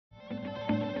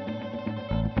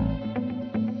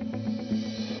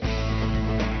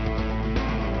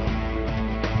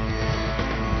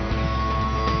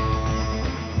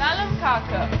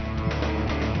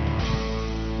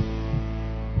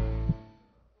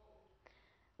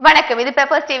வணக்கம். இது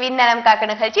பெப்பர்ஸ் டிவியின் நலம் காக்க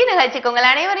நிகழ்ச்சிக்கு உங்கள்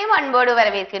அனைவரையும் அன்போடு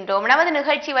வரவேற்கின்றோம். நமது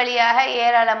நிகழ்ச்சி வழியாக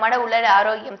ஏராளமான உடல்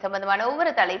ஆரோக்கியம் சம்பந்தமான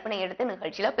ஒவ்வொரு தலைப்பினை எடுத்து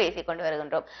நிகழ்ச்சியில பேசிக் கொண்டு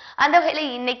வருகின்றோம். அந்த வகையில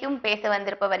இன்னைக்கும் பேச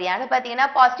வந்திருப்பவர் யாரு பாத்தீங்கன்னா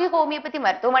பாசிட்டிவ் ஹோமியோபதி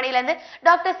மருத்துவமனையில இருந்து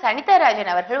டாக்டர் சனிதா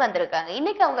ராஜன் அவர்கள் வந்திருக்காங்க.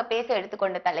 இன்னைக்கு அவங்க பேச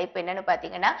எடுத்துக்கொண்ட தலைப்பு என்னன்னு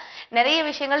பாத்தீங்கன்னா நிறைய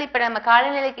விஷயங்கள் இப்ப நம்ம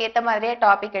காலநிலைக்கு ஏத்த மாதிரியே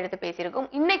டாபிக் எடுத்து பேசியிருக்கோம்.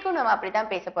 இன்னைக்கும் நம்ம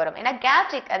அப்படித்தான் பேச போறோம். ஏன்னா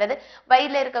கேஸ்ட்ரிக், அதாவது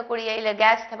வயிறுல இருக்கக்கூடிய இல்ல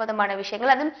கேஸ் சம்பந்தமான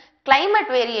விஷயங்கள், அதுவும்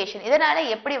கிளைமேட் வேரியேஷன் இதனால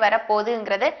எப்படி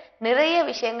வரப்போகுதுங்கிறத நிறைய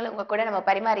விஷயங்கள் உங்க கூட நம்ம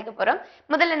பரிமாறிக்க போறோம்.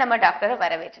 முதல்ல நம்ம டாக்டரை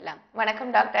வரவேற்றலாம்.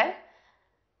 வணக்கம் டாக்டர்,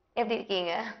 எப்படி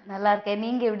இருக்கீங்க? நல்லா இருக்கேன்.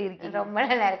 நீங்க எப்படி இருக்கீங்க? ரொம்ப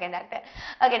நல்லா இருக்கேன் டாக்டர்.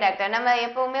 ஓகே டாக்டர், நம்ம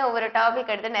எப்பவுமே ஒவ்வொரு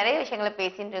டாபிக் எடுத்து நிறைய விஷயங்களை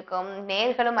பேசிட்டு இருக்கோம்.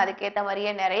 நேர்களும் அதுக்கேற்ற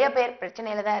மாதிரியே நிறைய பேர்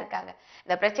பிரச்சனையில தான் இருக்காங்க.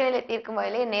 இந்த பிரச்சனையில தீர்க்கும்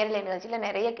வகையிலே நேரலை நிகழ்ச்சியில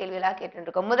நிறைய கேள்விகளாக கேட்டு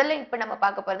இருக்கோம். முதல்ல இப்ப நம்ம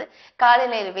பார்க்க போறது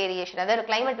காலநிலை வேரியேஷன், அதாவது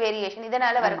கிளைமேட் வேரியேஷன்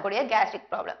இதனால வரக்கூடிய கேஸ்ட்ரிக்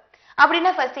ப்ராப்ளம்.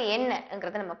 அப்படின்னா ஃபர்ஸ்ட்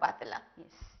என்னங்கிறத நம்ம பார்த்துடலாம்.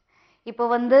 இப்போ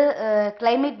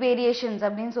கிளைமேட் வேரியேஷன்ஸ்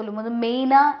அப்படின்னு சொல்லும்போது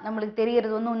மெயினா நம்மளுக்கு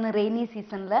தெரியறது ஒன்று ரெய்னி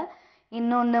சீசன்ல,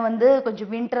 இன்னொன்னு கொஞ்சம்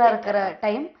விண்டரா இருக்கிற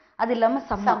டைம், அது இல்லாம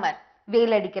சம்மர்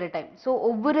வெயில் அடிக்கிற டைம். ஸோ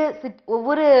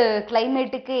ஒவ்வொரு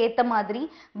கிளைமேட்டுக்கு ஏத்த மாதிரி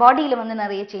பாடியில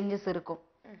நிறைய சேஞ்சஸ் இருக்கும்.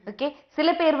 ஓகே, சில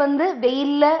பேர்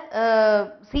வெயில்ல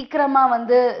சீக்கிரமா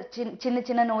சின்ன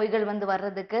சின்ன நோய்கள்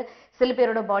வர்றதுக்கு சில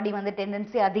பேரோட பாடி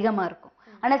டெண்டன்சி அதிகமா இருக்கும்.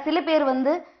 ஆனா சில பேர்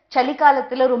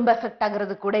சளிக்காலத்துல ரொம்ப எஃபெக்ட்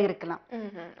ஆகுறது கூட இருக்கலாம்.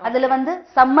 அதுல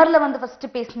சம்மர்ல ஃபர்ஸ்ட்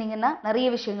பேசுனீங்கன்னா நிறைய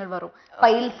விஷயங்கள் வரும்.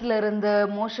 பைல்ஸ்ல இருந்து,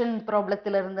 மோஷன்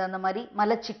ப்ராப்ளத்துல இருந்து, அந்த மாதிரி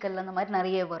மலச்சிக்கல், அந்த மாதிரி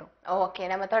நிறைய வரும். ஓகே,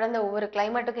 நம்ம தொடர்ந்து ஒவ்வொரு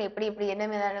கிளைமேட்டுக்கும் எப்படி என்ன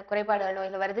விதமான குறைபாடுகள்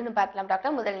நோய்கள் வருதுன்னு பார்க்கலாம்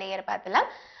டாக்டர். முதல் நேயர் பார்க்கலாம்.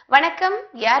 வணக்கம்,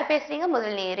 யார் பேசுறீங்க?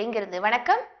 முதல் நேயர் இங்க இருந்து.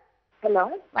 வணக்கம். ஹலோ.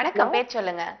 வணக்கம், பேர்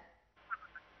சொல்லுங்க.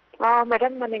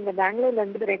 மேடம், நான் இங்க பெங்களூர்ல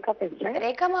இருந்து ரேகா பேசுறேன்.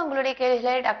 ரேகாமா, உங்களுடைய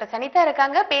கேள்விகளை டாக்டர் சனிதா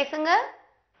இருக்காங்க, பேசுங்க.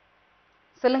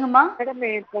 சொல்லுங்கம்மா. மேடம்,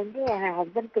 எனக்கு என்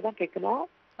ஹஸ்பண்ட்க்கு தான் கேட்கணும்.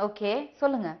 ஓகே,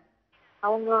 சொல்லுங்க.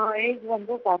 அவங்க ஏஜ்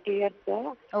 40 இயர்ஸ்.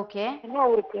 ஓகே. ஏன்னா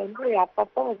அவருக்கு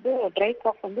அப்பப்போ ட்ரை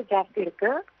காஃப் ஜாஸ்தி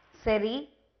இருக்கு. சரி.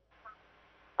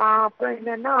 அப்புறம்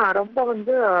என்னன்னா ரொம்ப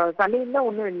சளின்னா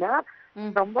ஒண்ணும் இல்ல,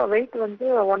 ரொம்ப வெயிட்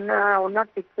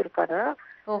 106 இருக்காரு.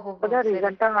 இப்பதான்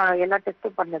ரீசெண்டா எல்லா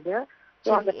டெஸ்டும் பண்ணது.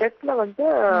 அந்த டெஸ்ட்ல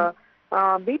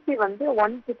பிபி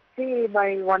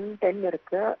 160/110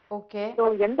 இருக்கு. ஓகே. சோ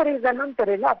எந்த ரீசனும்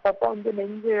தெரியல, அப்பப்போ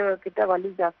நெஞ்சு கிட்ட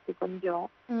வலி ஜாஸ்தி கொஞ்சம்.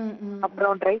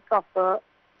 அப்புறம் ட்ரை காஃப்,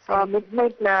 மிட்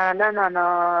நைட்ல நான்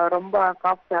ரொம்ப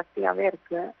காஃப் ஜாஸ்தியாவே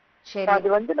இருக்கு.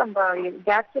 அது நம்ம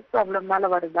கேஸ்ட்ரிக் ப்ராப்ளம்னால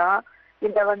வருதா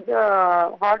இல்ல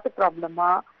ஹார்ட் ப்ராப்ளமா?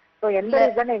 சோ எந்த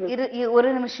ரீசன்? ஒரு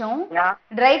நிமிஷம்.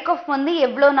 ட்ரை காஃப்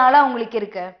எவ்வளவு நாளா உங்களுக்கு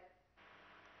இருக்கு?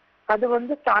 அது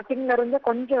ஸ்டார்டிங்ல இருந்து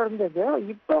கொஞ்சம் இருந்தது.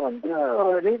 இப்போ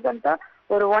ரீசெண்டா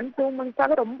ஒரு 1-2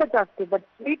 மந்த்ஸாக ரொம்ப ஜாஸ்தி. பட்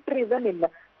ஸ்வீட் ரீசன் இல்ல,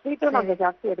 ஸ்வீட்டும் நாங்க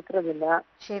ஜாஸ்தி எடுக்கிறது இல்ல.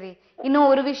 சரி. இன்னும்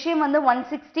ஒரு விஷயம்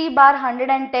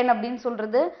 160/110 அப்படின்னு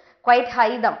சொல்றது குவைட் ஹை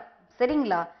தான்,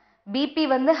 சரிங்களா? பிபி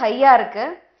ஹையா இருக்கு.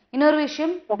 இன்னொரு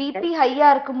விஷயம், பிபி ஹையா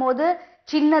இருக்கும் போது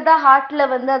சின்னதா ஹார்ட்ல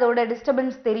அதோட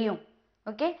டிஸ்டர்பன்ஸ் தெரியும்.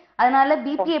 ஓகே, அதனால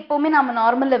பிபி எப்பவுமே நாம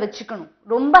நார்மல்ல வச்சுக்கணும்.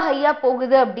 ரொம்ப ஹையா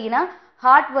போகுது அப்படின்னா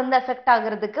ஹார்ட் எஃபெக்ட்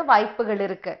ஆகுறதுக்கு வாய்ப்புகள்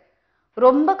இருக்கு.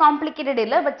 ரொம்ப காம்ப்ளிகேட்டட்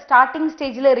இல்ல, பட் ஸ்டார்டிங்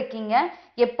ஸ்டேஜ்ல இருக்கீங்க.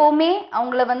 எப்பவுமே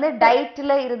அவங்கள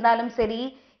டயட்ல இருந்தாலும் சரி,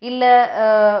 இல்ல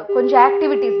கொஞ்சம்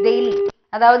ஆக்டிவிட்டிஸ் டெய்லி,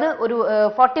 அதாவது ஒரு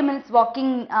 40 மினிட்ஸ்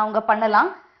வாக்கிங் அவங்க பண்ணலாம்.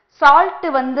 சால்ட்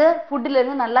ஃபுட்ல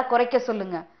இருந்து நல்லா குறைக்க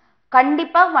சொல்லுங்க.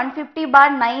 கண்டிப்பா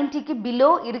 150/90க்கு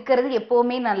பிலோ இருக்கிறது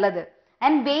எப்பவுமே நல்லது.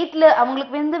 அண்ட் வெயிட்ல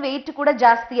அவங்களுக்கு வெயிட் கூட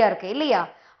ஜாஸ்தியா இருக்கு இல்லையா,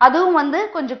 அதுவும்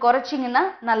கொஞ்சம் குறைச்சிங்கன்னா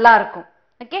நல்லா இருக்கும்.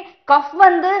 ஓகே, கஃப்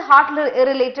ஹார்ட்ல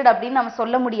ரிலேட்டட் அப்படின்னு நம்ம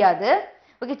சொல்ல முடியாது.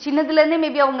 ஓகே, சின்னதுல இருந்தே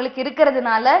மேபி அவங்களுக்கு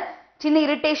இருக்கிறதுனால சின்ன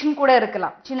இரிட்டேஷன் கூட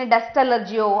இருக்கலாம், சின்ன டஸ்ட்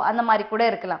அலர்ஜியோ அந்த மாதிரி கூட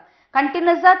இருக்கலாம்.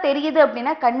 கண்டினியூஸா தெரியுது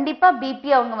அப்படின்னா கண்டிப்பா பிபி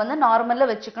அவங்க நார்மல்ல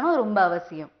வச்சுக்கணும், ரொம்ப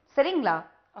அவசியம். சரிங்களா?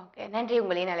 ஓகே, நன்றி.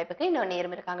 உங்களின் அழைப்புக்கு இன்னொரு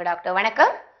நேரம் இருக்காங்க டாக்டர்.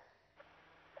 வணக்கம்.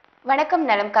 வணக்கம்,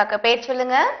 நலம் காக்க, பேர்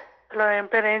சொல்லுங்க. ஹலோ,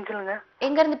 என் பேர் ஏஞ்சலுங்க.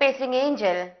 எங்க இருந்து பேசுறீங்க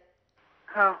ஏஞ்சல்?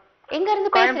 எங்க இருந்து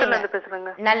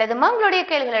பேசுறீங்க? நல்லதுமா, உங்களுடைய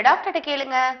கேள்விகளை டாக்டர்கிட்ட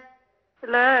கேளுங்க.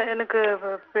 இல்ல, எனக்கு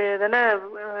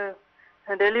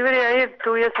டெலிவரி ஆகி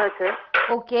 2 இயர்ஸ் ஆச்சு.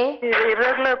 ஓகே.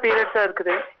 இரகுலர் பீரியட்ஸா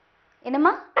இருக்குது.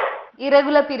 என்னம்மா?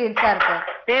 இரகுலர் பீரியட்ஸா இருக்கு?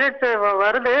 பீரியட்ஸ்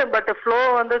வருது, பட் ஃப்ளோ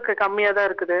கம்மியா தான்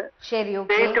இருக்குது. சரி. ஓகே.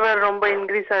 வெயிட் வேற ரொம்ப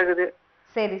இன்க்ரீஸ் ஆகுது.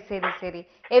 சரி சரி சரி.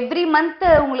 எவ்ரி மந்த்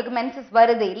உங்களுக்கு மென்சஸ்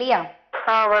வருது இல்லையா?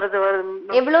 வருது.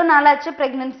 எவ்வளவு நாளாச்சு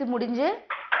பிரெக்னன்சி முடிஞ்சு?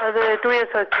 அது 2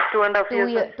 இயர்ஸ் ஆச்சு.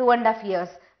 2.5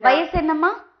 இயர்ஸ். வயசு என்னம்மா?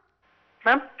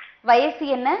 மேம், வயசு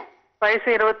என்ன? வயசு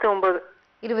 29.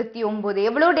 29.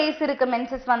 எவ்வளவு டேஸ் இருக்கு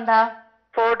மென்சஸ் வந்தா?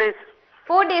 4 டேஸ்.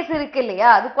 4 டேஸ் இருக்கு இல்லையா,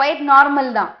 அது குவைட் நார்மல்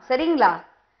தான். சரிங்களா?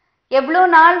 எவ்வளவு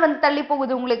நாள் தள்ளி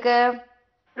போகுது உங்களுக்கு?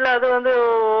 இல்ல, அது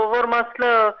ஒவ்வொரு மாசத்துல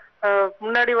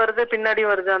முன்னாடி வருது பின்னாடி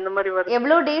வருது அந்த மாதிரி வருது.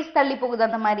 எவ்வளவு டேஸ் தள்ளி போகுது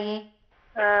அந்த மாதிரி?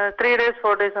 3 days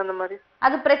 4 days அந்த மாதிரி.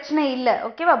 அது பிரச்சனை இல்ல,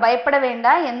 ஓகேவா? பயப்பட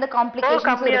வேண்டாம், எந்த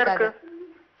காம்ப்ளிகேஷன்ஸும் இருக்காது.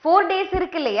 4 days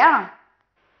இருக்கு இல்லையா?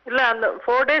 இல்ல அந்த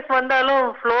 4 days வந்தாலும்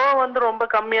ஃப்ளோ வந்து ரொம்ப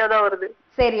கம்மியா தான் வருது.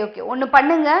 சரி, ஓகே. ஒன்னு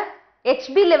பண்ணுங்க,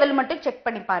 HB லெவல் மட்டும் செக்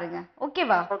பண்ணி பாருங்க,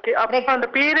 ஓகேவா? ஓகே. அப்ப அந்த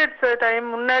பீரியட்ஸ் டைம்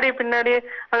முன்னாடி பின்னாடி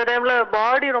அந்த டைம்ல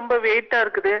பாடி ரொம்ப வெயிட்டா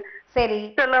இருக்குது. சரி.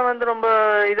 எல்லாம் வந்து ரொம்ப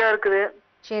இதா இருக்குது.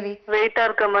 சரி. வெயிட்டா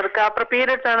இருக்க மாதிரி இருக்கு. அப்புறம்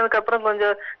பீரியட்ஸ் ஆனதுக்கு அப்புறம்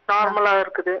கொஞ்சம் நார்மலா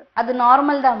இருக்குது. அது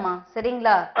நார்மல் தான்மா,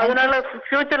 சரிங்களா? அதனால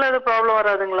ஃபியூச்சர்ல அது ப்ராப்ளம்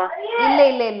வராதுங்களா? இல்ல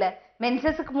இல்ல இல்ல,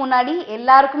 மென்சஸ்க்கு முன்னாடி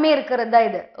எல்லாருக்குமே இருக்கிறது தான்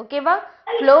இது, ஓகேவா?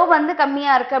 ஃப்ளோ வந்து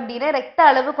கம்மியா இருக்கு அப்படின்னா ரத்த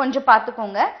அளவு கொஞ்சம்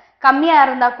பாத்துக்கோங்க. கம்மியா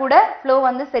இருந்தா கூட ஃப்ளோ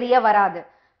வந்து சரியா வராது.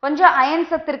 கொஞ்சம் அயன்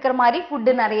சத்து இருக்கிற மாதிரி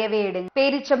ஃபுட்டு நிறையவே எடுங்க.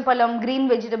 பேரிச்சம்பழம், கிரீன்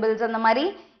வெஜிடபிள்ஸ் அந்த மாதிரி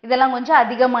இதெல்லாம் கொஞ்சம்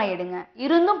அதிகமா எடுங்க.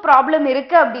 இருந்தும் ப்ராப்ளம்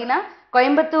இருக்கு அப்படின்னா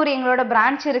கோயம்புத்தூர் எங்களோட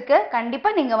பிரான்ச் இருக்கு, கண்டிப்பா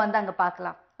நீங்க வந்து அங்க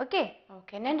பார்க்கலாம். ஓகே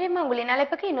ஓகே, நன்றிம்மா. உங்களின்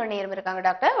அழைப்புக்கு இன்னொரு நேரம் இருக்காங்க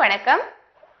டாக்டர். வணக்கம்.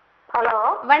 ஹலோ.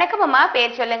 வணக்கம் அம்மா,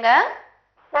 பேர் சொல்லுங்க.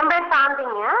 என் பேர்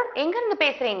சாந்திங்க. எங்க இருந்து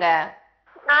பேசுறீங்க?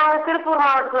 நான் திருப்பூர்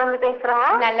மாவட்டத்துல இருந்து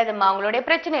பேசுறேன். நல்லதும்மா, உங்களுடைய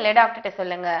பிரச்சனை இல்ல டாக்டர்கிட்ட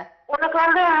சொல்லுங்க. எனக்கு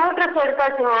வந்து நியூட்ரிஸ்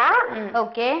எடுத்தாச்சுங்க.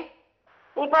 ஓகே.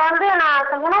 இப்ப வந்து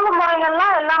நான் உணவு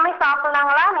முறைகள்லாம் எல்லாமே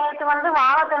சாப்பிடலாங்களா? நேற்று வந்து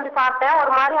வாழைத்தண்டு சாப்பிட்டேன்,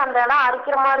 ஒரு மாதிரி அந்த இடம்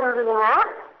அரிக்கிற மாதிரி இருந்ததுங்க.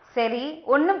 சரி,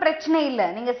 ஒன்றும் பிரச்சனை இல்லை,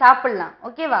 நீங்க சாப்பிடலாம்,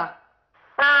 ஓகேவா?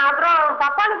 அப்புறம்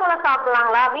பப்பாளி பழம்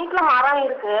சாப்பிடலாங்களா? வீட்டுல மரம்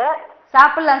இருக்கு.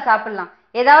 சாப்பிடலாம் சாப்பிடலாம்.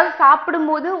 ஏதாவது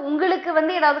சாப்பிடும்போது உங்களுக்கு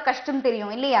வந்து ஏதாவது கஷ்டம்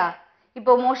தெரியும் இல்லையா?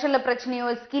 இப்போ மோஷன்ல பிரச்சனையோ,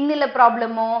 ஸ்கின்ல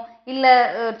ப்ராப்ளமோ, இல்ல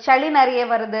சளி நிறைய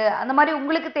வருது, அந்த மாதிரி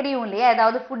உங்களுக்கு தெரியும் இல்லையா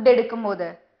ஏதாவது ஃபுட் எடுக்கும் போது?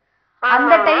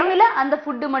 அந்த டைம்ல அந்த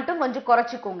ஃபுட்டு மட்டும் கொஞ்சம்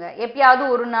குறைச்சிக்கோங்க. எப்பயாவது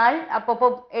ஒரு நாள் அப்பப்போ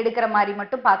எடுக்கிற மாதிரி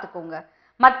மட்டும் பாத்துக்கோங்க.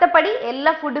 மத்தபடி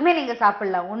எல்லா ஃபுட்டுமே நீங்க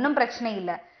சாப்பிடலாம், ஒன்றும் பிரச்சனை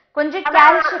இல்லை. கொஞ்சம்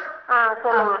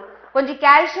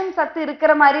கால்சியம் சத்து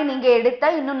இருக்கிற மாதிரி நீங்க எடுத்தா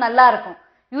இன்னும் நல்லா இருக்கும்.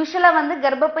 யூஸ்வலா வந்து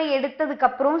கர்ப்பப்பை எடுத்ததுக்கு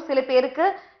அப்புறம் சில பேருக்கு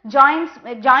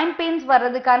ஜாயிண்ட் பெயின்ஸ்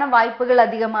வர்றதுக்கான வாய்ப்புகள்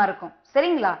அதிகமா இருக்கும்,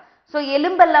 சரிங்களா? ஸோ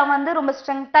எலும்பெல்லாம் வந்து ரொம்ப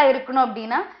ஸ்ட்ரென்த்தா இருக்கணும்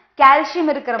அப்படின்னா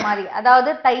கால்சியம் இருக்கிற மாதிரி,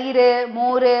 அதாவது தயிர்,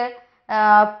 மோர்,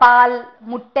 பால்,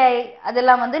 முட்டை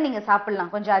அதெல்லாம் வந்து நீங்க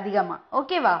சாப்பிடலாம் கொஞ்சம் அதிகமா,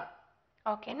 ஓகேவா?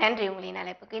 ஓகே, நன்றி. உங்களின்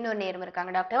அழைப்புக்கு இன்னொரு நேரம்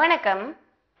இருக்காங்க டாக்டர். வணக்கம்.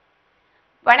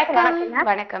 வணக்கம்.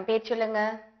 வணக்கம், பேர் சொல்லுங்க.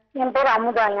 என் பேர்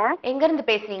அமுதாங்க. எங்க இருந்து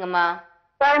பேசுறீங்கம்மா?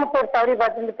 கோயம்புத்தூர்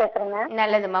சௌரிபாத்திலிருந்து பேசுறேங்க.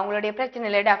 நல்லதும்மா, உங்களுடைய பிரச்சனை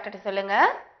இல்லை டாக்டர் சொல்லுங்க.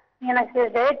 எனக்கு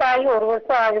டேட் ஆகி 1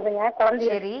 வருஷம் ஆகுதுங்க. குழந்தை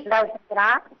சரி.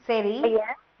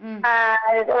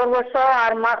 1 வருஷம்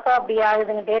 6 மாசம் அப்படி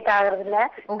ஆகுதுங்க. டேட் ஆகுறது இல்ல.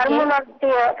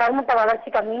 கருமுட்டை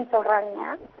வளர்ச்சி கம்மின்னு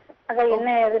சொல்றாங்க. அத என்ன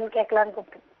ஏதுன்னு கேட்கலான்னு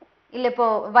கூப்பிட்டு. இல்ல, இப்போ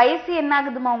வயசு என்ன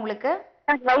ஆகுதுமா உங்களுக்கு?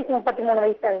 வயசு 33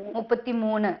 வயசு ஆகுது.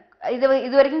 33.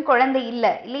 இது வரைக்கும் குழந்தை இல்ல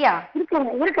இல்லையா?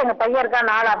 இருக்குங்க. பையன் இருக்கா,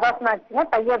 4 அபார்ஷன் ஆச்சுங்க.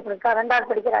 பையன் இருக்கா, 2வது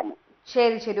படிக்கிறாங்க.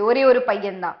 சரி சரி, ஒரே ஒரு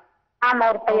பையன் தான். ஆமா,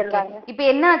 ஒரு பையன் தாங்க. இப்ப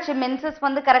என்ன ஆச்சு, மென்சஸ்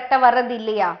வந்து கரெக்டா வர்றது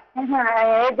இல்லையா?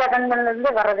 ஏஜ் அட்டன் பண்ணதுல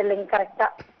இருந்து வர்றது இல்லைங்க கரெக்டா.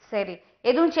 சரி,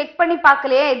 எதுவும் செக் பண்ணி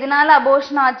பார்க்கலையா? எதனால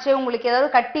அபோர்ஷன் ஆச்சு? உங்களுக்கு ஏதாவது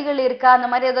கட்டிகள் இருக்கா, அந்த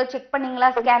மாதிரி ஏதாவது செக்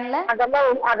பண்ணீங்களா ஸ்கேன்ல?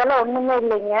 அதெல்லாம் ஒண்ணுமே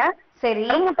இல்லைங்க. சரி,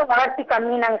 வளர்ச்சி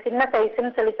கம்மி, நாங்க சின்ன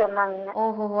சைஸ்ன்னு சொல்லி சொன்னாங்க.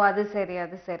 ஓஹோ, அது சரி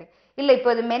அது சரி. இல்ல, இப்போ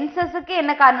இது மென்சஸுக்கு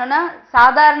என்ன காரணம்னா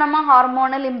சாதாரணமா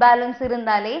ஹார்மோனல் இம்பேலன்ஸ்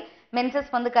இருந்தாலே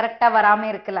மென்சஸ் வந்து கரெக்டா வராம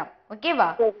இருக்கலாம், ஓகேவா?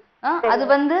 அது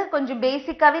வந்து கொஞ்சம்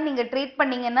பேசிக்காவே நீங்க ட்ரீட்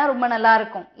பண்ணீங்கன்னா ரொம்ப நல்லா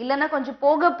இருக்கும். இல்லைன்னா கொஞ்சம்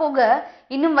போக போக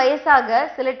இன்னும் வயசாக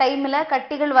சில டைம்ல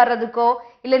கட்டிகள் வர்றதுக்கோ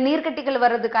இல்ல நீர்க்கட்டிகள்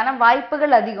வர்றதுக்கான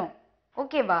வாய்ப்புகள் அதிகம்,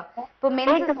 ஓகேவா? இப்போ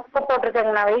மென்சஸ்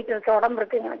போட்டிருக்கேங்க. நான் வெயிட் இருக்க, உடம்பு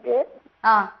இருக்கு எனக்கு.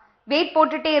 வெயிட்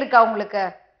போட்டுட்டே இருக்கா உங்களுக்கு?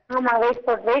 ஆமா,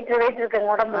 வெயிட் இருக்குங்க,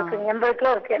 உடம்பு இருக்கு, 80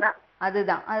 கிலோ இருக்கேன்.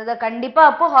 அதுதான் கண்டிப்பா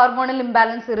அப்போ ஹார்மோனல்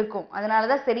இம்பேலன்ஸ் இருக்கும்,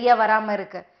 அதனாலதான் சரியா வராம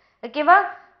இருக்கு, ஓகேவா?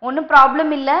 ஒன்னும்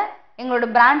ப்ராப்ளம் இல்ல. எங்களோட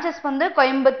பிரான்ச்சஸ் வந்து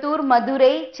கோயம்புத்தூர்,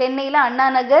 மதுரை, சென்னையில அண்ணா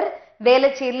நகர்,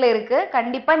 வேளச்சேரியில இருக்கு.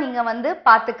 கண்டிப்பா நீங்க வந்து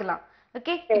பாத்துக்கலாம்,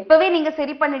 ஓகே? இப்பவே நீங்க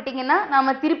சரி பண்ணிட்டீங்கன்னா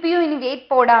நாம திருப்பியும் இனி வெயிட்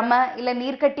போடாம இல்ல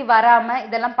நீர்க்கட்டி வராம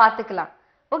இதெல்லாம் பாத்துக்கலாம்,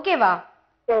 ஓகேவா?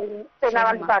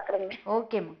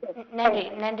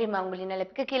 நன்றிம்மா. உங்களின்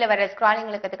அழைப்புக்கு கீழே வர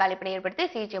ஸ்க்ராலிங்களுக்கு காலிப்பனை ஏற்படுத்தி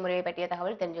சிகிச்சை முறையை பற்றிய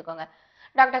தகவல் தெரிஞ்சுக்கோங்க.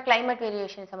 டாக்டர், கிளைமேட்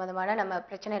வேரியேஷன் சம்பந்தமான நம்ம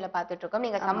பிரச்சனைகளை பார்த்துட்டு இருக்கோம்.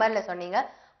 நீங்க சம்மர்ல சொன்னீங்க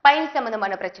பைல்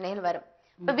சம்பந்தமான பிரச்சனைகள் வரும்.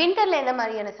 இப்ப விண்டர்ல எந்த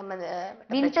மாதிரியான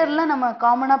விண்டர்ல நம்ம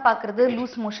காமனா பாக்குறது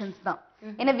லூஸ் மோஷன்ஸ் தான்.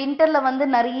 ஏன்னா விண்டர்ல வந்து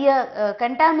நிறைய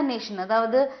கண்டாமினேஷன்,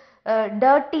 அதாவது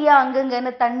டர்ட்டியா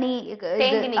அங்கங்கன்னு தண்ணி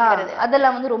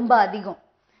அதெல்லாம் வந்து ரொம்ப அதிகம்.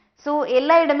 ஸோ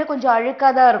எல்லா இடமே கொஞ்சம்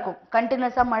அழுக்காதான் இருக்கும்,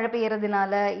 கண்டினியூஸா மழை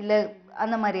பெய்யறதுனால இல்ல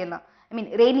அந்த மாதிரி எல்லாம், ஐ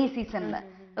மீன் ரெய்னி சீசன்ல,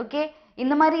 ஓகே?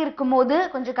 இந்த மாதிரி இருக்கும்போது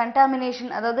கொஞ்சம்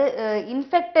கண்டாமினேஷன், அதாவது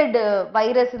இன்ஃபெக்டட்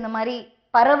வைரஸ் இந்த மாதிரி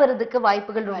பரவுறதுக்கு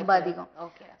வாய்ப்புகள் ரொம்ப அதிகம்.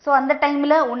 ஸோ அந்த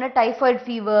டைம்ல ஒன்று டைஃபாய்டு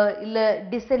ஃபீவர் இல்ல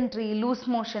டிசென்ட்ரி, லூஸ்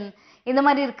மோஷன் இந்த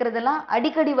மாதிரி இருக்கிறதெல்லாம்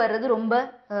அடிக்கடி வர்றது ரொம்ப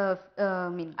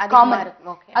காமன்.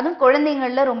 அதுவும்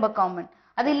குழந்தைங்கள்ல ரொம்ப காமன்.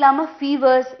 அது இல்லாம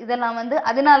ஃபீவர்ஸ் இதெல்லாம் வந்து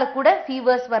அதனால கூட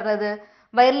ஃபீவர்ஸ் வர்றது,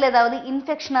 வயிறுல ஏதாவது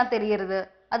இன்ஃபெக்ஷனா தெரியறது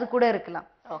அது கூட இருக்கலாம்.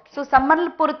 ஸோ சம்மர்ல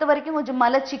பொறுத்த வரைக்கும் கொஞ்சம்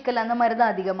மலச்சிக்கல் அந்த மாதிரி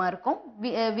தான் அதிகமா இருக்கும்.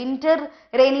 வின்டர்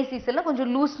ரெய்னி சீசன்ல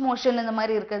கொஞ்சம் லூஸ் மோஷன் இந்த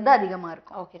மாதிரி இருக்கிறது அதிகமா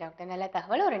இருக்கும். ஓகே டாக்டர், நல்ல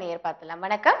தகவல். ஒரு நேர் பார்க்கலாம்.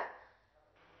 வணக்கம்.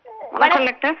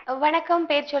 டாக்டர். வணக்கம்,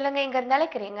 பேர் சொல்லுங்க, எங்க இருந்து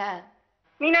அழைக்கிறீங்க?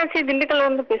 மீனாட்சி, திண்டுக்கல்ல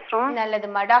இருந்து பேசுறோம்.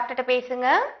 நல்லதுமா, டாக்டர்கிட்ட பேசுங்க.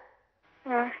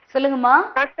 சொல்லுங்கம்மா.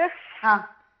 டாக்டர்,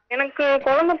 எனக்கு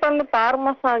குழந்தை பிறந்து 6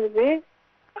 மாசம் ஆகுது.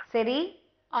 சரி,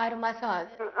 6 மாசம்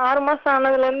ஆகுது. 6 மாசம்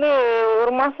ஆனதுல இருந்து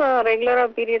 1 மாசம் ரெகுலரா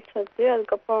பீரியட்ஸ் ஆச்சு.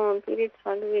 அதுக்கப்புறம் பீரியட்ஸ்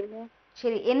ஆகவே இல்லை.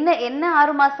 சரி, என்ன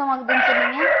 6 மாசம் ஆகுதுன்னு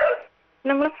சொன்னீங்க?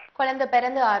 குழந்தை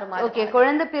பிறந்து 6 மாசம். ஓகே,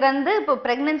 குழந்தை பிறந்து இப்போ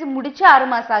பிரெக்னன்சி முடிச்சு 6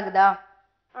 மாசம் ஆகுதா?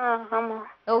 ஆமா.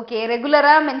 ஓகே,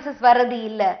 ரெகுலரா மென்சஸ் வர்றது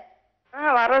இல்ல?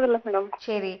 வர்றது இல்ல மேடம்.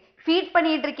 சரி, ஃபீட்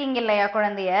பண்ணிட்டு இருக்கீங்க இல்லையா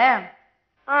குழந்தைய?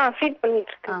 ஃபீட்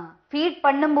பண்ணிட்டு இருக்கேன். ஃபீட்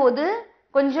பண்ணும்போது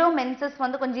கொஞ்சம் மென்சஸ்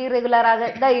வந்து கொஞ்சம் இரெகுலராக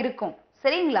தான் இருக்கும்.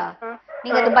 சரிங்களா?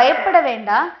 நீங்க அது பயப்பட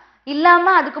வேண்டாம்.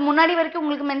 இல்லாம அதுக்கு முன்னாடி வரைக்கும்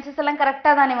உங்களுக்கு மென்சஸ் எல்லாம்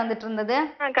கரெக்டா தானே வந்துட்டு இருந்தது?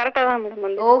 கரெக்டா தான்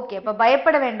மேடம். ஓகே, அப்ப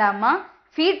பயப்பட வேண்டாமா.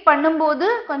 ஃபீட் பண்ணும்போது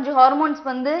கொஞ்சம் ஹார்மோன்ஸ்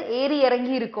வந்து ஏறி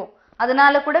இறங்கி இருக்கும்.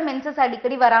 அதனால கூட மென்சஸ்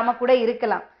அடிக்கடி வராம கூட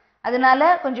இருக்கலாம். அதனால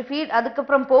கொஞ்சம் ஃபீட்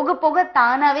அதுக்கப்புறம் போக போக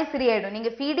தானாவே சரியாயிடும். நீங்க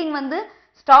ஃபீடிங் வந்து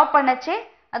ஸ்டாப் பண்ணச்சே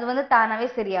அது வந்து தானாவே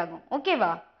சரியாகும்.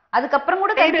 ஓகேவா? அதுக்கப்புறம்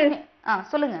கூட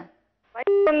சொல்லுங்க.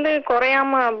 வயிறு வந்து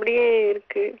குறையாம அப்படியே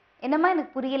இருக்கு. என்னம்மா,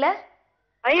 எனக்கு புரியல.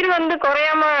 வயிறு வந்து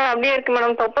குறையாம அப்படியே இருக்கு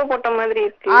மேடம், தொப்பை போட்ட மாதிரி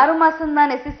இருக்கு. 6 மாசம்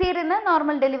தானே? சிசேரியனா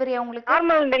நார்மல் டெலிவரியா உங்களுக்கு?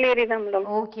 நார்மல் டெலிவரி தான் மேடம்.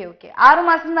 ஓகே ஓகே, 6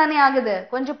 மாசம் தானே ஆகுது,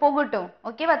 கொஞ்சம் போகட்டும்.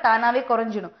 ஓகேவா? தானாவே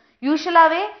குறைஞ்சிடும்.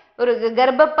 யூசுவலாவே ஒரு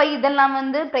கர்ப்பப்பை இதெல்லாம்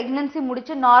வந்து பிரெக்னன்சி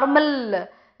முடிச்சு நார்மல்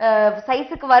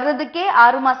சைஸுக்கு வர்றதுக்கே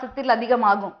 6 மாசத்தில்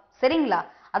அதிகமாகும். சரிங்களா?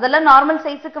 அதெல்லாம் நார்மல்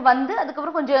சைஸுக்கு வந்து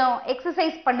அதுக்கப்புறம் கொஞ்சம்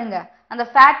எக்ஸசைஸ் பண்ணுங்க, அந்த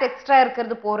ஃபேட் எக்ஸ்ட்ரா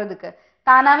இருக்கிறது போறதுக்கு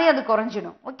தானாவே அது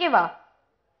குறைஞ்சிடும். ஓகேவா?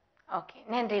 ஓகே,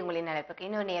 நன்றி உங்களின் அழைப்புக்கு.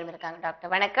 இன்னொரு நேரம் இருக்காங்க.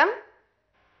 டாக்டர் வணக்கம்.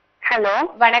 ஹலோ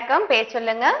வணக்கம், பேர்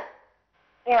சொல்லுங்க.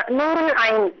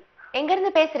 எங்க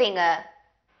இருந்து பேசுறீங்க?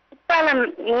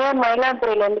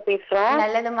 மயிலாடுதுறையில இருந்து பேசுறோம்.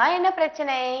 நல்லதுமா, என்ன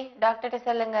பிரச்சனை டாக்டர்கிட்ட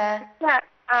சொல்லுங்க.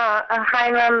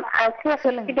 Hi ma'am,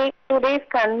 actually 2 days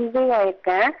conceive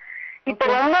ஆயிருக்கேன்.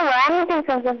 இப்ப ரொம்ப வாமிட்டிங்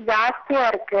சென்சஸ் ஜாஸ்தியா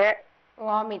இருக்கு.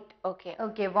 வாமிட். ஓகே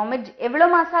ஓகே, வாமிட்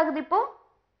எவ்வளவு மாசம் ஆகுது இப்போ?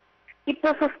 இப்போ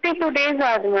 52 days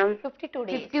ஆகுது ma'am.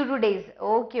 52 days.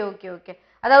 Okay okay okay.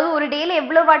 அதாவது ஒரு டேல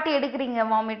எவ்வளவு வாட்டி எடுக்கிறீங்க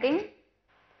வாமிட்டிங்?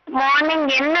 மார்னிங்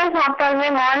என்ன சாப்பிட்டாலுமே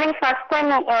மார்னிங் ஃபர்ஸ்ட்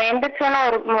டைம் எந்திரிச்சோன்னா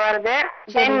வருது.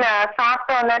 தென்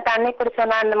சாப்பிட்டோன்னா தண்ணி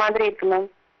குடிச்சோன்னா அந்த மாதிரி இருக்கு மேம்.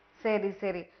 சரி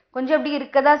சரி, கொஞ்சம் அப்படி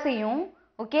இருக்கதா செய்யும்.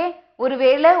 ஓகே,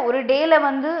 ஒருவேளை ஒரு டேல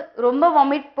வந்து ரொம்ப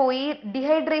வாமிட் போய்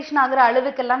டிஹைட்ரேஷன் ஆகுற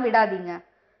அளவுக்கெல்லாம் விடாதீங்க.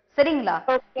 சரிங்களா?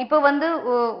 இப்போ வந்து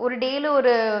ஒரு டேல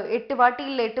ஒரு 8 வாட்டி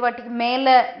இல்ல 8 வாட்டிக்கு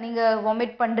மேல நீங்க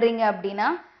வாமிட் பண்றீங்க அப்படின்னா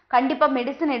கண்டிப்பா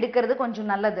மெடிசன் எடுக்கிறது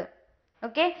கொஞ்சம் நல்லது.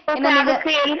 ஓகே,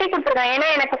 எழுதி கொடுத்துருக்கேன். ஏன்னா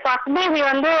எனக்கு ஃபர்ஸ்ட் பேபி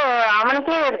வந்து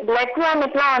அவனுக்கே பிளட்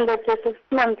வாமிட்லாம் வந்துச்சு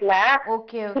 6th monthல.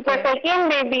 ஓகே, இப்போ செகண்ட்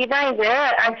பேபி தான் இது.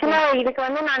 ஆக்சுவலா இதுக்கு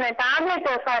வந்து நான் டேப்லெட்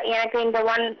எனக்கு இந்த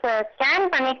ஸ்கேன்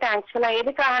பண்ணிட்டேன். ஆக்சுவலா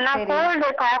எதுக்காகனா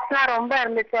கோல்டு காஃப்லாம் ரொம்ப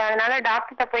இருந்துச்சு. அதனால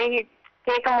டாக்டர்கிட்ட போய்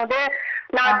கேட்கும் போது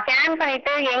நான் ஸ்கேன்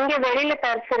பண்ணிட்டு எங்க வெளியில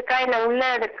தரிச்சிருக்கா இல்ல உள்ள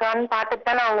இருக்கான்னு பார்த்துட்டு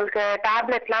தான் நான் உங்களுக்கு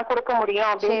டேப்லெட் எல்லாம் கொடுக்க முடியும்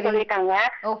அப்படின்னு சொல்லிட்டாங்க.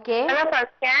 அதான்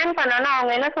ஸ்கேன் பண்ணோன்னா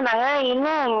அவங்க என்ன சொன்னாங்க,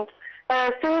 இன்னும்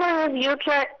single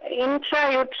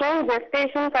intrauterine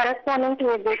gestation corresponding to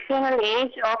a gestational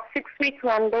age of 6 weeks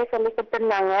 1 day சொல்லி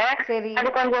கொடுத்திருந்தாங்க.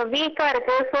 அது கொஞ்சம் வீக்கா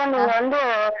இருக்கு. ஸோ நீங்க வந்து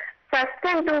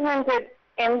சஸ்டன் 200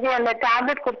 mg அந்த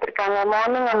டேப்லெட் கொடுத்துருக்காங்க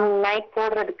மார்னிங் அண்ட் நைட்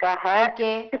போடுறதுக்காக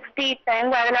 60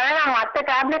 times. அதனால நான் மற்ற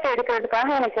டேப்லெட்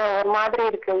எடுக்கிறதுக்காக எனக்கு ஒரு மாதிரி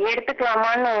இருக்கு,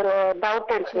 எடுத்துக்கலாமான்னு ஒரு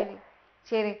டவுட் இருக்கு.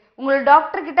 சரி, உங்களோட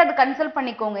டாக்டர் கிட்ட அது கன்சல்ட்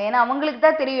பண்ணிக்கோங்க. ஏன்னா அவங்களுக்கு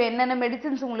தான் தெரியும் என்னென்ன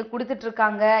மெடிசின்ஸ் உங்களுக்கு கொடுத்துட்டு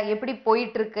இருக்காங்க, எப்படி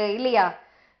போயிட்டு இருக்கு இல்லையா.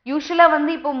 யூஸ்வலா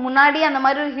வந்து இப்போ முன்னாடி அந்த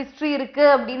மாதிரி ஒரு ஹிஸ்டரி இருக்கு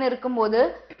அப்படின்னு இருக்கும்போது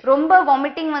ரொம்ப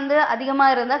வாமிட்டிங் வந்து அதிகமா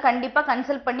இருந்தா கண்டிப்பா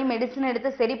கன்சல்ட் பண்ணி மெடிசன்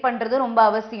எடுத்து சரி பண்றது ரொம்ப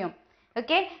அவசியம்.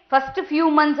 ஓகே, ஃபர்ஸ்ட் ஃபியூ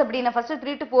மந்த்ஸ் அப்படின்னா ஃபர்ஸ்ட்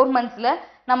 3 to 4 monthsல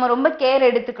நம்ம ரொம்ப கேர்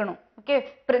எடுத்துக்கணும். ஓகே,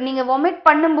 நீங்க வாமிட்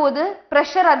பண்ணும்போது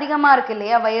ப்ரெஷர் அதிகமா இருக்கு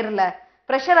இல்லையா, வயிறுல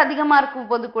ப்ரெஷர் அதிகமா இருக்கும்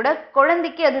போது கூட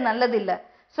குழந்தைக்கு அது நல்லது இல்லை.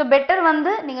 ஸோ பெட்டர்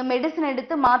வந்து நீங்க மெடிசன்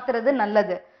எடுத்து மாத்துறது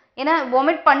நல்லது. ஏன்னா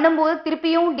வாமிட் பண்ணும்போது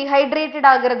திருப்பியும் டிஹைட்ரேட்டட்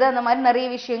ஆகுறது அந்த மாதிரி நிறைய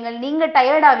விஷயங்கள், நீங்க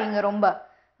டயர்ட் ஆவீங்க ரொம்ப.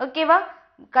 ஓகேவா?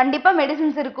 கண்டிப்பா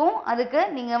மெடிசின்ஸ் இருக்கும் அதுக்கு.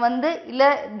 நீங்க வந்து இல்ல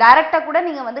டைரக்டா கூட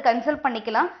நீங்க வந்து கன்சல்ட்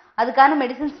பண்ணிக்கலாம். அதுக்கான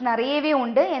மெடிசின்ஸ் நிறையவே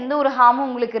உண்டு, எந்த ஒரு ஹார்மும்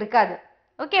உங்களுக்கு இருக்காது.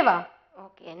 ஓகேவா?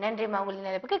 ஓகே, நன்றிம்மா. உங்களின்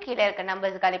நிலைப்புக்கு கீழே இருக்க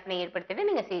நம்பர்ஸுக்கு அழைப்பினை ஏற்படுத்திட்டு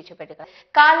நீங்க சிகிச்சை பெற்றுக்கலாம்.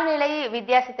 காலநிலை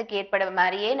வித்தியாசத்துக்கு ஏற்பட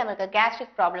மாதிரியே நமக்கு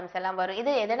கேஸ்ட்ரிக் ப்ராப்ளம்ஸ் எல்லாம் வரும்.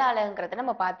 இது எதனாலங்கிறத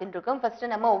நம்ம பார்த்துட்டு இருக்கோம். ஃபர்ஸ்ட்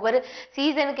நம்ம ஒவ்வொரு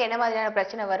சீசனுக்கு என்ன மாதிரியான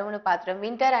பிரச்சனை வரும்னு பார்த்துட்டோம்.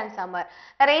 Winter and summer.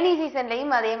 ரெய்னி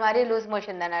சீசன்லயும் அதே மாதிரி லூஸ்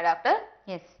மோஷன் தானே டாக்டர்?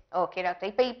 எஸ். Okay doctor.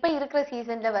 இப்ப இருக்கிற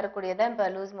சீசன்ல வரக்கூடியதான் இப்ப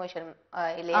லூஸ் மோஷன்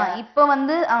இல்லையா? இப்ப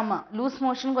வந்து ஆமா லூஸ்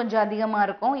மோஷன் கொஞ்சம் அதிகமா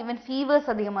இருக்கும். ஈவன் ஃபீவர்ஸ்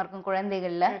அதிகமா இருக்கும்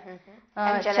குழந்தைகள்ல.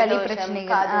 சளி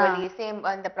பிரச்சனைகள், காது வலி, சேம்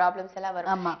அந்த ப்ராப்ளம்ஸ் எல்லாம்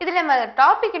வரும். இதுல நம்ம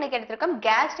டாபிக் இன்னைக்கு எடுத்திருக்கோம்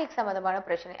கேஸ்ட்ரிக் சம்பந்தமான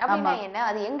பிரச்சனை. அப்படின்னா என்ன,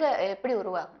 அது எங்க எப்படி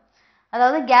உருவாகும்?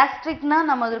 அதாவது கேஸ்ட்ரிக்னா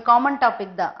நம்ம ஒரு காமன்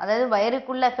டாபிக் தான். அதாவது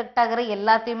வயிறுக்குள்ள எஃபெக்ட் ஆகுற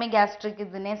எல்லாத்தையுமே கேஸ்ட்ரிக்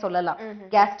இதுன்னே சொல்லலாம்.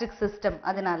 Gastric system.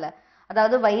 அதனால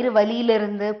அதாவது வயிறு வலியில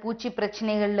இருந்து, பூச்சி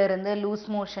பிரச்சனைகள்ல இருந்து, லூஸ்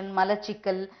மோஷன்,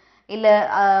 மலச்சிக்கல், இல்ல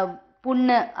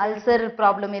புண்ணு, அல்சர்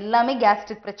ப்ராப்ளம் எல்லாமே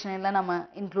கேஸ்ட்ரிக் பிரச்சனைல நம்ம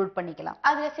இன்க்ளூட் பண்ணிக்கலாம்.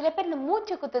 அதுல சில பேர் இந்த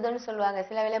மூச்சு குத்துதுன்னு சொல்லுவாங்க.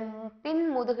 சில வேளை பின்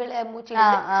முதுகுல மூச்சு,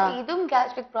 இதுவும்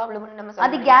கேஸ்ட்ரிக் ப்ராப்ளம்னு நம்ம சொல்றோம்.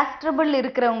 அது கேஸ்ட்ரபிள்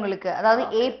இருக்கிறவங்களுக்கு, அதாவது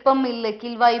ஏப்பம் இல்ல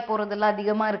கீழ்வாய் போறதெல்லாம்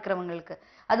அதிகமா இருக்கிறவங்களுக்கு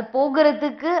அது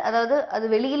போகிறதுக்கு, அதாவது அது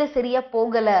வெளியில சரியா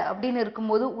போகல அப்படின்னு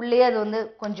இருக்கும்போது உள்ளே அது வந்து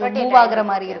கொஞ்சம் மூவ் ஆகுற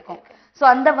மாதிரி இருக்கும். சோ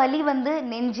அந்த வலி வந்து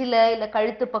நெஞ்சில இல்ல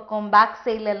கழுத்து பக்கம் பேக்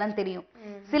சைட்ல எல்லாம் தெரியும்.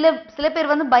 சில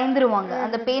பேர் வந்து பயந்துருவாங்க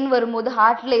அந்த பெயின் வரும்போது,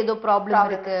 ஹார்ட்ல ஏதோ ப்ராப்ளம்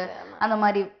இருக்கு அந்த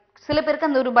மாதிரி. சில பேருக்கு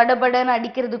அந்த ஒரு படபடன்னு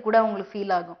அடிக்கிறது கூட அவங்களுக்கு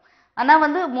ஃபீல் ஆகும். ஆனா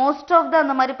வந்து மோஸ்ட் ஆஃப் த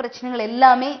அந்த மாதிரி பிரச்சனைகள்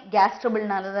எல்லாமே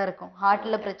கேஸ்ட்ரபிள்னாலதான் இருக்கும்.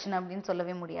 ஹார்ட்ல பிரச்சனை அப்படின்னு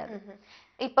சொல்லவே முடியாது.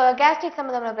 இப்ப கேஸ்ட்ரிக்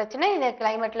சம்பந்தமான பிரச்சனை இந்த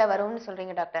கிளைமேட்ல வரும்னு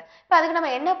சொல்றீங்க டாக்டர். இப்ப அதுக்கு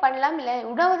நம்ம என்ன பண்ணலாம்? இல்ல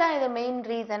உணவு தான் இது மெயின்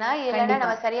ரீசனா, இல்லைன்னா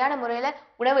நம்ம சரியான முறையில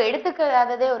உணவு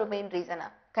எடுத்துக்காததே ஒரு மெயின் ரீசனா?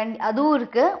 அதுவும்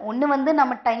இருக்கு. ஒண்ணு வந்து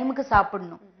நம்ம டைமுக்கு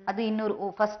சாப்பிடணும், அது இன்னொரு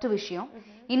ஃபர்ஸ்ட் விஷயம்.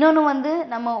 இன்னொன்னு வந்து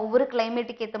நம்ம ஒவ்வொரு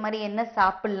கிளைமேட்டுக்கு ஏத்த மாதிரி என்ன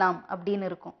சாப்பிடலாம் அப்படின்னு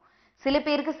இருக்கும். சில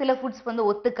பேருக்கு சில ஃபுட்ஸ் வந்து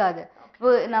ஒத்துக்காது.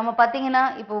 இப்போ நம்ம பாத்தீங்கன்னா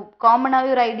இப்போ காமனாவே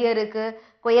ஒரு ஐடியா இருக்கு,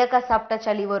 கொய்யாக்காய் சாப்பிட்டா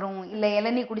சளி வரும், இல்ல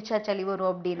இளநீ குடிச்சா சளி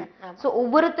வரும் அப்படின்னு. சோ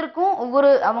ஒவ்வொருத்தருக்கும் ஒவ்வொரு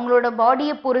அவங்களோட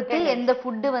பாடியை பொறுத்து எந்த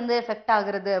ஃபுட்டு வந்து எஃபெக்ட்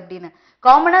ஆகுறது அப்படின்னு.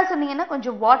 காமனா சொன்னீங்கன்னா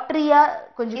கொஞ்சம் வாட்டரியா,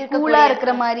 கொஞ்சம் கூலா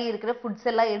இருக்கிற மாதிரி இருக்கிற ஃபுட்ஸ்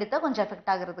எல்லாம் எடுத்தா கொஞ்சம்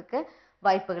எஃபெக்ட் ஆகுறதுக்கு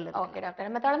வாய்ப்புகள் இருக்கு. ஓகே டாக்டர்,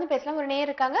 நம்ம தொடர்ந்து பேசலாம். ஒரு நேயர்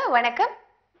இருக்காங்க. வணக்கம்.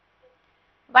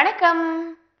 வணக்கம்.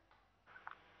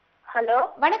 ஹலோ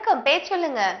வணக்கம், பேர்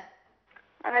சொல்லுங்க.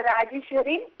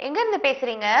 ராஜேஸ்வரி. எங்க இருந்து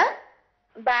பேசுறீங்க?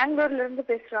 பெங்களூர்ல இருந்து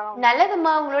பேசுறோம்.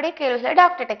 நல்லதும்மா, உங்களுடைய கேள்விகளை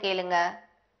டாக்டர்கிட்ட கேளுங்க.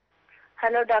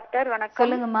 ஹலோ டாக்டர், வணக்கம்.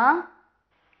 சொல்லுங்கம்மா.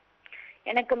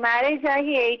 எனக்கு மேரேஜ்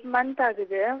ஆகி 8 months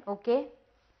ஆகுது. ஓகே.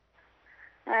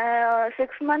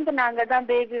 6 months நாங்க தான்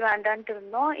பேபி வேண்டான்ட்டு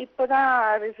இருந்தோம். இப்போதான்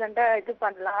ரீசெண்டா இது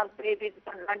பண்ணலாம், பேபி இது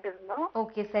பண்ணலான்ட்டு இருந்தோம்.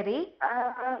 ஓகே, சரி.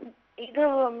 இது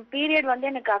பீரியட் வந்து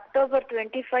எனக்கு October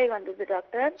 25 வந்தது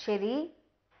டாக்டர். சரி.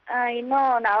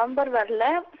 இன்னும் நவம்பர் வரல.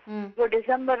 இப்போ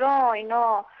டிசம்பரும்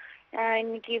இன்னும்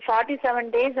இன்னைக்கு 47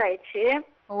 days ஆயிடுச்சு.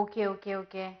 Okay okay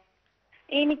okay.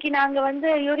 இன்னைக்கு நாங்க வந்து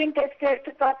யூரின் டெஸ்ட்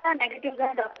எடுத்து பார்த்தா நெகட்டிவ்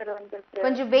தான் டாக்டர் வந்திருக்கு.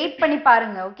 கொஞ்சம் வெயிட் பண்ணி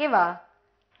பாருங்க, ஓகேவா?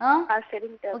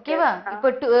 சரிங்க. ஓகேவா? இப்போ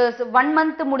 1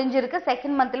 month முடிஞ்சிருக்கு,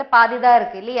 செகண்ட் மந்த்ல பாதி தான்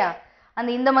இருக்கு இல்லையா?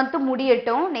 அந்த இந்த மந்த்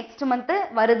முடியட்டும், நெக்ஸ்ட் மந்த்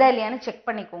வருதா இல்லையான்னு செக்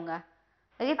பண்ணிக்கோங்க.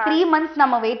 ஓகே, 3 months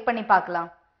நம்ம வெயிட் பண்ணி பார்க்கலாம்.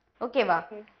 ஓகேவா?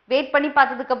 வெயிட் பண்ணி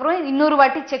பார்த்ததுக்கு அப்புறம் இன்னொரு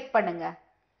வாட்டி செக் பண்ணுங்க.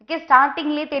 ஓகே,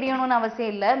 ஸ்டார்டிங்லயே தெரியணும்னு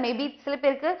அவசியம் இல்லை. மேபி சில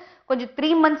பேருக்கு கொஞ்சம்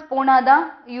 3 months போனாதான்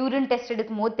யூரின் டெஸ்ட்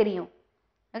எடுக்கும் போது தெரியும்.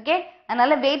 ஓகே,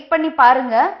 அதனால வெயிட் பண்ணி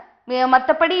பாருங்க.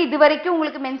 மற்றபடி இது வரைக்கும்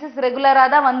உங்களுக்கு மென்சஸ் ரெகுலரா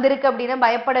தான் வந்திருக்கு அப்படின்னா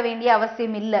பயப்பட வேண்டிய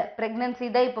அவசியம் இல்லை. பிரெக்னன்சி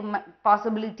தான் இப்போ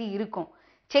பாசிபிலிட்டி இருக்கும்.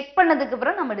 செக் பண்ணதுக்கு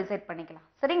அப்புறம் நம்ம டிசைட் பண்ணிக்கலாம்.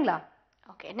 சரிங்களா?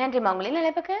 ஓகே, நன்றிம்மா. உங்களின்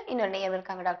நிலைப்புக்கு இன்னொரு நேயர்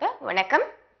இருக்காங்க டாக்டர். வணக்கம்.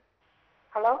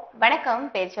 ஹலோ வணக்கம்,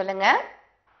 பேர் சொல்லுங்க.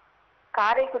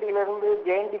 காரைக்குடியில இருந்து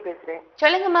ஜெயந்தி பேசுறேன்.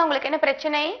 சொல்லுங்கம்மா, உங்களுக்கு என்ன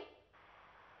பிரச்சனை?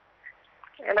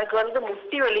 எனக்கு வந்து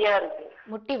முட்டி வலியா இருக்கு.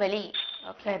 முட்டி வலி.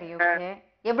 சரி, ஓகே.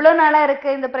 எவ்வளவு நாளா இருக்கு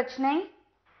இந்த பிரச்சனை?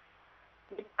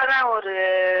 இப்பதான் ஒரு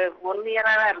 1 year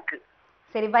தான் இருக்கு.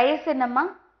 சரி, வயசு என்னம்மா?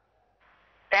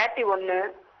 31.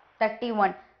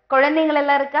 31. குழந்தைகள்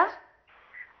எல்லாம் இருக்கா?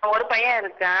 ஒரு பையன்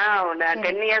இருக்கான்.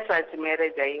 10 years ஆச்சு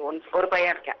மேரேஜ் ஆகி. ஒரு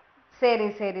பையன் இருக்கான். சரி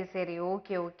சரி சரி,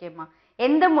 ஓகே ஓகேம்மா.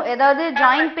 ஏதாவது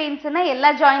ஜாயிண்ட் பெயின்ஸ்னா எல்லா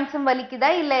ஜாயிண்ட்ஸும் வலிக்குதா,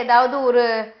 இல்ல ஏதாவது ஒரு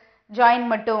ஜாயிண்ட்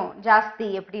மட்டும் ஜாஸ்தி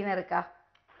எப்படின்னு இருக்கா?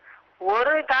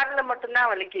 ஒரு கால்ல மட்டும்தான்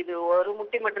வலிக்குது, ஒரு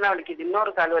முட்டி மட்டும்தான் வலிக்குது,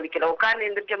 இன்னொரு கால் வலிக்கல. உட்கார்ந்து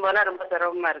எந்திரிக்கும் போதெல்லாம் ரொம்ப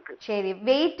சிரமமா இருக்கு. சரி,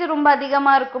 வெயிட் ரொம்ப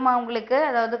அதிகமா இருக்குமா உங்களுக்கு?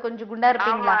 அதாவது கொஞ்சம் குண்டா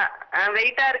இருப்பீங்களா?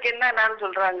 வெயிட்டா இருக்கேன்னு தான் எல்லாரும்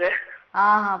சொல்றாங்க.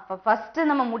 அப்ப ஃபர்ஸ்ட்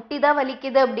நம்ம முட்டி தான்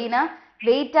வலிக்குது அப்படின்னா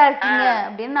வெயிட்டா இருக்கீங்க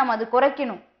அப்படின்னு நம்ம அது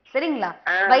குறைக்கணும். சரிங்களா?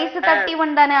 வயசு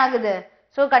 31 தானே ஆகுது.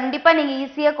 சோ கண்டிப்பா நீங்க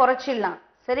ஈஸியா குறைச்சிடலாம்.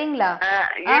 சரிங்களா?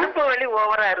 இடுப்பு வலி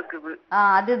ஓவரா இருக்குது.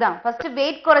 அதுதான் ஃபர்ஸ்ட்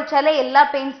வெயிட் குறைச்சாலே எல்லா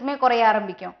பெயின்ஸுமே குறைய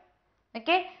ஆரம்பிக்கும்.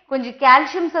 ஓகே, கொஞ்சம்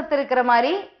கால்சியம் சத்து இருக்கிற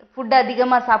மாதிரி ஃபுட்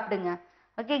அதிகமா சாப்பிடுங்க.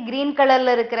 ஓகே, கிரீன்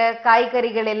கலர்ல இருக்கிற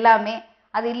காய்கறிகள் எல்லாமே,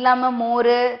 அது இல்லாம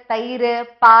மோர், தயிர்,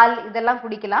 பால் இதெல்லாம்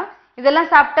குடிக்கலாம்.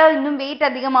 இதெல்லாம் சாப்பிட்டா இன்னும் வெயிட்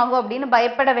அதிகமாகும் அப்படின்னு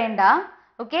பயப்பட வேண்டாம்.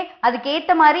 ஓகே,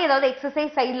 அதுக்கேற்ற மாதிரி ஏதாவது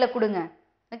எக்ஸசைஸ் சைட்ல கொடுங்க.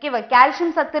 ஓகேவா?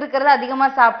 கால்சியம் சத்து இருக்கிறத அதிகமா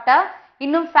சாப்பிட்டா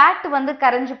இன்னும் ஃபேட் வந்து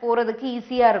கரைஞ்சு போறதுக்கு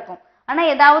ஈஸியா இருக்கும். ஆனா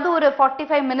ஏதாவது ஒரு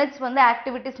 45 மினிட்ஸ் வந்து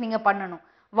ஆக்டிவிட்டிஸ் நீங்க பண்ணணும்.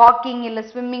 வாக்கிங் இல்ல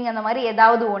ஸ்விம்மிங் அந்த மாதிரி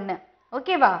ஏதாவது ஒண்ணு.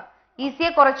 ஓகேவா? ஈஸியா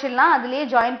குறைச்சிடலாம். அதுலயே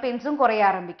ஜாயிண்ட் பெயின்ஸும் குறைய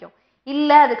ஆரம்பிக்கும்.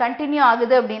 இல்ல அது கண்டினியூ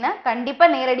ஆகுது அப்படின்னா கண்டிப்பா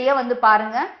நேரடியா வந்து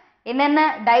பாருங்க. என்னென்ன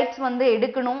டயட்ஸ் வந்து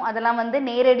எடுக்கணும் அதெல்லாம் வந்து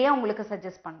நேரடியா உங்களுக்கு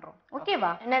சஜஸ்ட் பண்றோம்.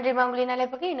 ஓகேவா? நன்றிமா. உங்களின்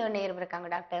அழைப்புக்கு இன்னொரு நேரம் இருக்காங்க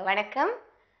டாக்டர். வணக்கம்.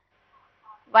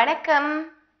 வணக்கம்.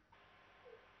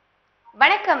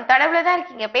 வணக்கம். தொடர்புல தான்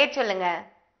இருக்கீங்க, பேர் சொல்லுங்க.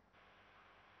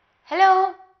 Hello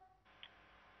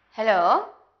hello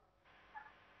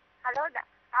hello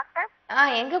doctor.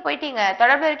 எங்க போயிட்டீங்க?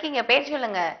 தொடர்புல இருக்கீங்க, பேர்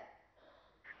சொல்லுங்க.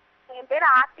 என் பேர்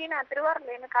ஆர்த்தி, நான்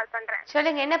திருவாரூர்ல இருந்து கால் பண்றேன்.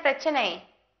 சொல்லுங்க, என்ன பிரச்சனை?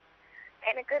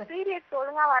 எனக்கு பீரியட்ஸ்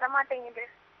ஒழுங்கா வர மாட்டேங்குது.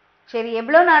 சரி,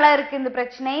 எவ்வளவு நாளா இருக்கு இந்த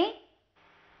பிரச்சனை?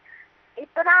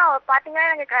 இப்பதான் பாத்தீங்கன்னா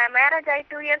எனக்கு மேரேஜ் ஆகி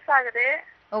 2 இயர்ஸ் ஆகுது.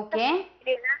 ஓகே.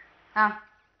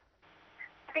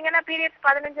 பாத்தீங்கன்னா பீரியட்ஸ்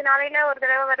 15 நாளையில ஒரு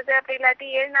தடவை வருது, அப்படி இல்லாட்டி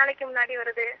 7 நாளைக்கு முன்னாடி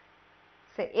வருது.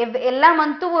 எல்லா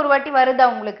மந்த்தும் ஒரு வாட்டி வருதா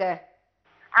உங்களுக்கு?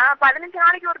 15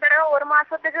 நாளைக்கு ஒரு தடவை, ஒரு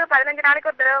மாசத்துக்கு 15 நாளைக்கு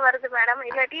ஒரு தடவை வருது மேடம்.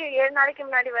 இல்லாட்டி 7 நாளைக்கு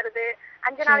முன்னாடி வருது,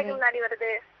 5 நாளைக்கு முன்னாடி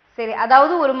வருது. சரி,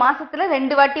 அதாவது ஒரு மாசத்துல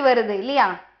 2 வாட்டி வருது இல்லையா?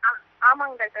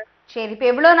 ஆமாங்க டாக்டர். சரி, இப்ப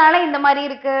எவ்வளவு நாளா இந்த மாதிரி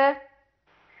இருக்கு?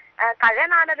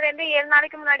 கல்யாணம் ஆனதுல இருந்து 7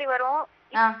 நாளைக்கு முன்னாடி வரும்.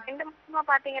 2 மாசமா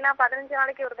பாத்தீங்கன்னா 15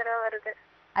 நாளைக்கு ஒரு தடவை வருது.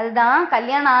 அதுதான்,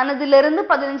 கல்யாணம் ஆனதுல இருந்து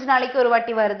 15 நாளைக்கு ஒரு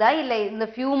வாட்டி வருதா இல்ல இந்த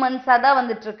ஃபியூ மந்த்ஸா தான்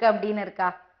வந்துட்டு இருக்கு அப்படின்னு இருக்கா?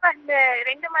 இந்த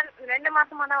 2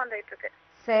 மாசமா தான் வந்துட்டு இருக்கு.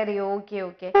 சரி, ஓகே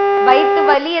ஓகே. வயித்து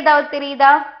வலி ஏதாவது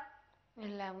தெரியுதா?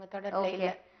 இல்ல, அவங்க தொடர்புல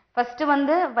இல்ல. ஃபர்ஸ்ட்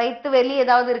வந்து வயித்து வலி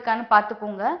ஏதாவது இருக்கான்னு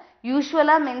பாத்துக்கோங்க.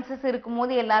 யூசுவலா மென்சஸ்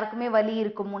இருக்கும்போது எல்லாருக்குமே வலி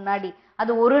இருக்கும் முன்னாடி.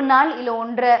 அது ஒரு நாள் இல்ல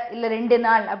 1.5 இல்ல 2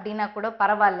 நாள் அப்படின்னா கூட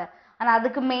பரவாயில்ல. ஆனா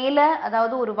அதுக்கு மேல,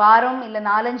 அதாவது ஒரு வாரம் இல்ல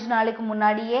 4-5 நாளைக்கு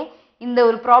முன்னாடியே இந்த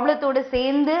ஒரு ப்ராப்ளத்தோட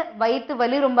சேர்ந்து வயித்து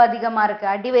வலி ரொம்ப அதிகமா இருக்கு,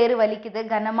 அடிவயிறு வலிக்குது,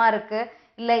 கனமா இருக்கு,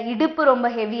 இல்ல இடுப்பு ரொம்ப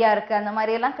ஹெவியா இருக்கு, அந்த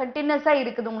மாதிரி எல்லாம் கண்டினியூஸா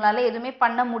இருக்குது, உங்களால எதுவுமே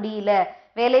பண்ண முடியல,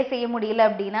 வேலை செய்ய முடியல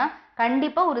அப்படின்னா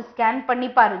கண்டிப்பா ஒரு ஸ்கேன் பண்ணி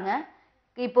பாருங்க.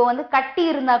 இப்போ வந்து கட்டி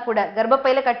இருந்தா கூட,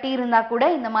 கர்ப்பப்பையில கட்டி இருந்தா கூட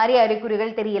இந்த மாதிரி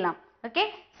அறிகுறிகள் தெரியலாம். ஓகே,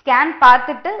 ஸ்கேன்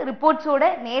பார்த்துட்டு ரிப்போர்ட்ஸோட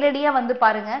நேரடியா வந்து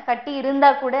பாருங்க. கட்டி இருந்தா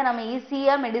கூட நம்ம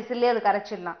ஈஸியா மெடிசின்லயே அது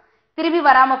கரைச்சிடலாம். திரும்பி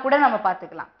வராம கூட நம்ம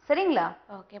பாத்துக்கலாம். சரிங்களா?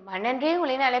 ஓகேம்மா, நன்றி.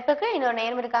 உங்களின் அழைப்புக்கு இன்னொரு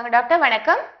நேரம் இருக்காங்க டாக்டர்.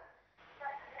 வணக்கம்.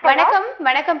 வணக்கம்.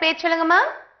 வணக்கம், பேர் சொல்லுங்கம்மா.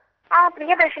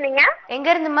 பிரியா பேசுறீங்க? எங்க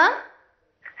இருந்துமா?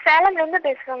 சேலம்ல இருந்து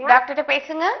பேசுறேங்க. டாக்டர்கிட்ட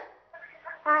பேசுங்க.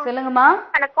 சொல்லுங்கம்மா.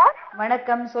 வணக்கம்.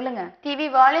 வணக்கம், சொல்லுங்க. TV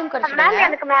volume குறைச்சிடுங்க. மேம்,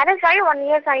 எனக்கு மேரேஜ் ஆகி 1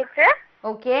 இயர்ஸ் ஆயிடுச்சு.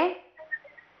 ஓகே.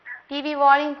 டிவி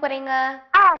வால்யூம் குறைங்க.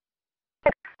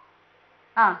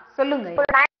 சொல்லுங்க.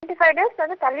 95 டேஸ்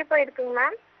வந்து தள்ளி போயிருக்குங்க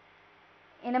மேம்.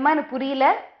 என்னம்மா, எனக்கு புரியல.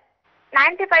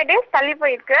 95 டேஸ் தள்ளி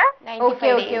போயிருக்கு. Okay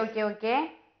okay okay okay.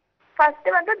 First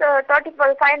வந்து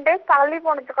 35 டேஸ் தள்ளி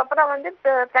போனதுக்கு அப்புறம் வந்து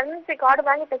பிரெக்னன்சி கார்டு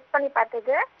வாங்கி டெஸ்ட் பண்ணி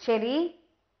பார்த்தது. சரி.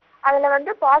 அதுல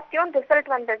வந்து பாசிட்டிவ் ரிசல்ட்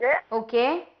வந்தது. ஓகே.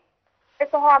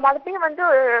 இப்போ மறுபடியும் வந்து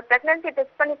பிரெக்னன்சி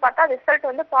டெஸ்ட் பண்ணி பார்த்தா ரிசல்ட்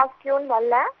வந்து பாசிட்டிவ்னு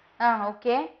வரல.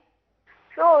 ஓகே.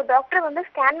 ஸோ டாக்டர் வந்து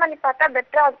ஸ்கேன் பண்ணி பார்த்தா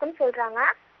பெட்டரா இருக்குன்னு சொல்றாங்க.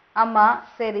 ஆமா,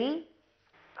 சரி.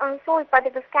 ஸோ இப்போ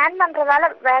அதுக்கு ஸ்கேன் பண்றதால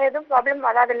வேற எதுவும் ப்ராப்ளம்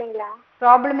வராது இல்லைங்களா?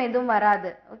 ப்ராப்ளம் எதுவும் வராது.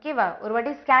 ஓகேவா? ஒரு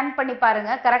வாட்டி ஸ்கேன் பண்ணி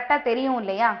பாருங்க, கரெக்டா தெரியும்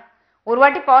இல்லையா? ஒரு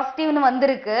வாட்டி பாசிட்டிவ்னு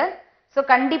வந்திருக்கு, ஸோ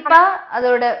கண்டிப்பா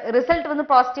அதோட ரிசல்ட் வந்து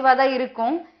பாசிட்டிவா தான்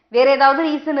இருக்கும். வேற ஏதாவது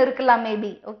ரீசன் இருக்கலாம்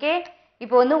மேபி. ஓகே,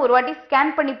 இப்போ வந்து ஒரு வாட்டி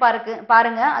ஸ்கேன் பண்ணி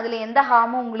பாருங்க, அதுல எந்த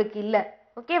ஹார்மும் உங்களுக்கு இல்ல.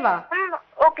 ஓகேவா?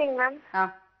 ஓகேங்க மேம்.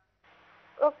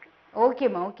 ஓகே.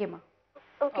 ஓகேமா ஓகேமா.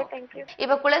 Okay, thank you.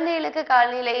 இப்ப குழந்தைகளுக்கு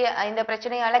காலநிலை இந்த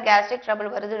பிரச்சனையால கேஸ்ட்ரிக் ட்ரபிள்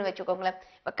வருதுன்னு வச்சுக்கோங்களேன்.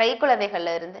 இப்ப கை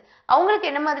குழந்தைகள்ல இருந்து அவங்களுக்கு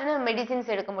என்ன மாதிரியான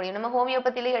மெடிசின்ஸ் எடுக்க முடியும்? நம்ம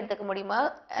ஹோமியோபதியிலே எடுத்துக்க முடியுமா?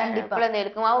 கண்டிப்பா.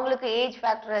 குழந்தைகளுக்கு அவங்களுக்கு ஏஜ்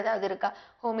ஃபேக்டர் ஏதாவது இருக்கா?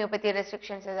 ஹோமியோபதி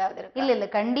ரெஸ்ட்ரிக்ஷன்ஸ் ஏதாவது இருக்கா? இல்ல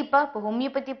கண்டிப்பா. இப்போ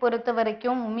ஹோமியோபதி பொறுத்த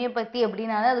வரைக்கும், ஹோமியோபதி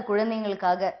அப்படின்னாலே அது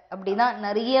குழந்தைங்களுக்காக அப்படிதான்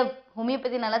நிறைய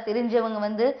ஹோமியோபதி நல்லா தெரிஞ்சவங்க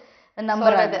வந்து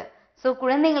நம்புறாங்க. ஸோ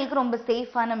குழந்தைங்களுக்கு ரொம்ப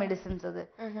சேஃபான மெடிசின்ஸ் அது.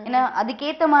 ஏன்னா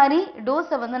அதுக்கேற்ற மாதிரி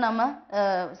டோஸை வந்து நம்ம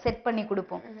செட் பண்ணி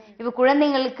கொடுப்போம். இப்போ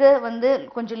குழந்தைங்களுக்கு வந்து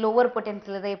கொஞ்சம் லோவர்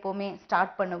பொட்டன்சியல தான் எப்பவுமே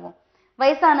ஸ்டார்ட் பண்ணுவோம்.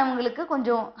 வயசானவங்களுக்கு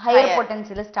கொஞ்சம் ஹையர்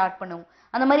பொட்டன்சியல ஸ்டார்ட் பண்ணுவோம்.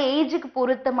 அந்த மாதிரி ஏஜுக்கு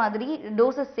பொறுத்த மாதிரி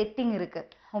டோசஸ் செட்டிங் இருக்கு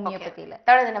ஹோமியோபதியில.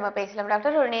 தொடர்ந்து நம்ம பேசலாம்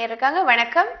டாக்டர். ஒரு நேயர் இருக்காங்க.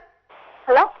 வணக்கம்.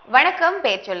 ஹலோ. வணக்கம்,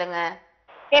 பேர் சொல்லுங்க.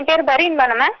 என் பேர் பரீன்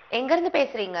மேம். எங்க இருந்து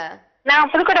பேசுறீங்க?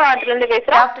 நான் புதுக்கோட்டை மாவட்டத்துல இருந்து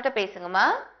பேசுறேன். டாக்டர்கிட்ட பேசுங்கம்மா.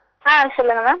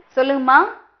 சொல்லுங்க மேம். சொல்லுங்கம்மா.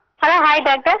 Hello, hi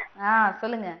doctor.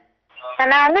 சொல்லுங்க.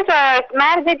 நான் வந்து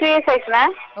மேரேஜ் 2 இயர்ஸ் ஆயிடுச்சு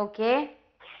மேம். ஓகே.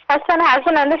 ஃபர்ஸ்ட் வந்து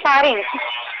ஹஸ்பண்ட் வந்து ஃபாரின்.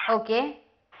 ஓகே.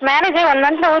 மேரேஜ் 1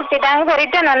 மந்த்ல ஊருக்கு போயிட்டாங்க,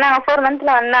 ரிட்டர்ன் வந்தாங்க 4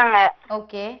 மந்த்ல வந்தாங்க.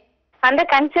 ஓகே வந்து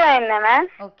கன்சீவ் ஆயிருந்தேன் மேம்.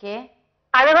 ஓகே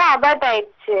அதுவும் அபார்ட்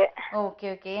ஆயிடுச்சு. ஓகே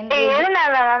ஓகே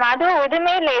எதுனால மேம்? அதுவும்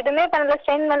எதுவுமே இல்ல, எதுவுமே பண்ணல,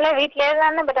 ஸ்ட்ரெயின் பண்ணல, வீட்லயே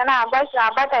தானே. பட் ஆனா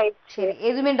அபார்ட் ஆயிடுச்சு. சரி,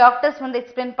 எதுவுமே டாக்டர்ஸ் வந்து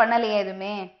எக்ஸ்பிளைன் பண்ணலையா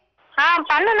எதுவுமே?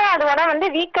 பண்ணணும், அதோட வந்து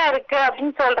வீக்கா இருக்கு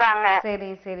அப்படின்னு சொல்றாங்க. சரி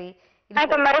சரி.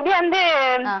 இப்ப மறுபடியும் வந்து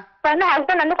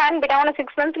ஹஸ்பண்ட் வந்து ஃபாரின் போயிட்டாங்க,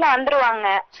 6 மந்த்ஸ்ல வந்துருவாங்க.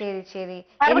 சரி சரி.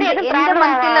 எந்த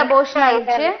மந்த்ல அபோர்ஷன்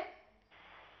ஆயிடுச்சு?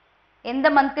 எந்த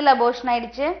மந்த்ல அபோர்ஷன்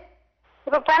ஆயிடுச்சு?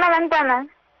 இப்ப போன மந்த் தானே.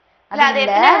 அது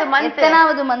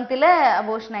எத்தனாவது மந்த்ல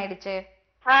அபோர்ஷன் ஆயிடுச்சு?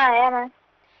 ஏமா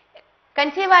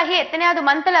கன்சீவ் ஆகி எத்தனாவது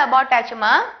மந்த்ல அபார்ட்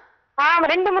ஆச்சுமா?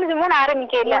 2 முடிஞ்சு 3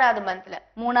 ஆரம்பிக்கல.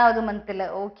 3வது மந்த்ல.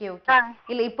 Okay okay.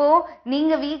 இல்ல இப்போ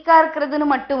நீங்க வீக்கா இருக்கிறதுன்னு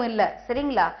மட்டும் இல்ல,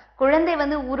 சரிங்களா? குழந்தை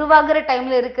வந்து உருவாகுற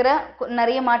டைம்ல இருக்கிற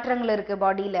நிறைய மாற்றங்கள் இருக்கு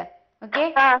பாடியில. ஓகே,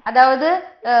 அதாவது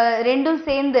ரெண்டும்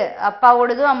சேர்ந்து,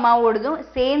 அப்பாவோடதும் அம்மாவோடதும்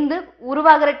சேர்ந்து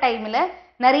உருவாகுற டைம்ல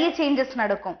நிறைய சேஞ்சஸ்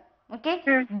நடக்கும். ஓகே,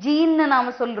 ஜீன்னு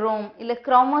நாம சொல்றோம், இல்ல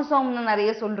குரோமோசோம்னு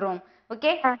நிறைய சொல்றோம்.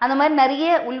 ஓகே, அந்த மாதிரி நிறைய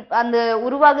அந்த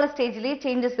உருவாகுற ஸ்டேஜ்லயே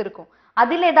சேஞ்சஸ் இருக்கும்.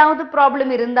 அதுல ஏதாவது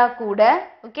ப்ராப்ளம் இருந்தா கூட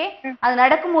ஓகே, அது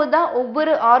நடக்கும்போது தான்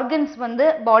ஒவ்வொரு ஆர்கன்ஸ் வந்து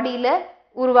பாடியில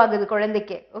உருவாகுது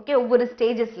குழந்தைக்கு. ஓகே, ஒவ்வொரு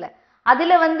ஸ்டேஜஸ்ல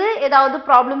அதுல வந்து ஏதாவது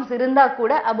ப்ராப்ளம்ஸ் இருந்தா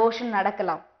கூட அபோர்ஷன்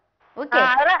நடக்கலாம். ஓகே,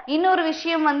 இன்னொரு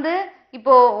விஷயம் வந்து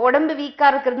இப்போ உடம்பு வீக்கா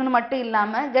இருக்கிறதுன்னு மட்டும்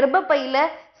இல்லாம கர்ப்பப்பையில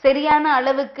சரியான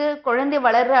அளவுக்கு குழந்தை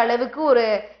வளர்ற அளவுக்கு ஒரு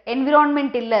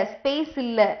என்விரான்மெண்ட் இல்ல, ஸ்பேஸ்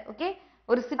இல்ல, ஓகே,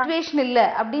 ஒரு சிச்சுவேஷன் இல்ல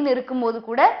அப்படின்னு இருக்கும்போது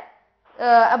கூட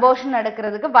அபோர்ஷன்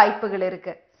நடக்கிறதுக்கு வாய்ப்புகள்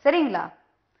இருக்கு. சரிங்களா?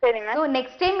 சரிங்க. சோ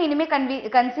நெக்ஸ்ட் டைம் இனிமே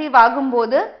கன்சீவ்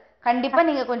ஆகும்போது கண்டிப்பா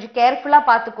நீங்க கொஞ்சம் கேர்ஃபுல்லா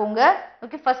பாத்துக்கோங்க.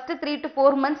 Okay, first 3 to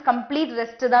 4 months complete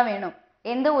rest தான் வேணும்,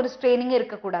 எந்த ஒரு ஸ்ட்ரெயினிங்கும்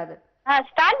இருக்க கூடாது.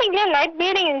 ஸ்டார்டிங்ல லைட்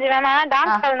ப்ளீடிங் இருந்துச்சுனா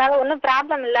டாக்டர்னால ஒண்ணும்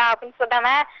ப்ராப்ளம் இல்ல அப்படின்னு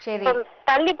சொன்னாங்க. சரி,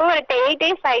 தள்ளி போய் 8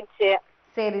 days ஆயிடுச்சு.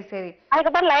 சரி சரி.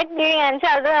 அதுக்கப்புறம் லைட் ப்ளீடிங் இருந்துச்சு,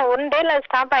 அது 1 dayல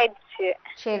ஸ்டாப் ஆயிடுச்சு.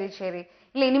 சரி சரி.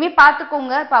 இல்ல இனிமே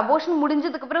பாத்துக்கோங்க. இப்ப அபோர்ஷன்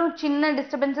முடிஞ்சதுக்கு அப்புறம் சின்ன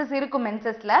டிஸ்டர்பன்சஸ் இருக்கும்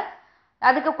மென்சஸ்ல,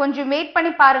 அதுக்கு கொஞ்சம் வெயிட்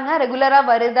பண்ணி பாருங்க, ரெகுலரா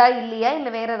வருதா இல்லையா, இல்ல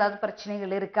வேற ஏதாவது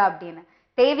பிரச்சனைகள் இருக்கா அப்படின்னு.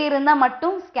 தேவை இருந்தா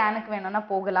மட்டும் ஸ்கேனுக்கு வேணும்னா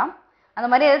போகலாம். அந்த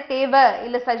மாதிரி ஏதாவது தேவை,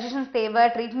 இல்ல சஜஷன்ஸ் தேவை,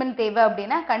 ட்ரீட்மெண்ட் தேவை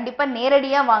அப்படின்னா கண்டிப்பா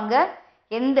நேரடியா வாங்க.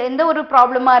 எந்த ஒரு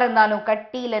ப்ராப்ளமா இருந்தாலும்,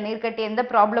 கட்டி இல்ல நீர்க்கட்டி எந்த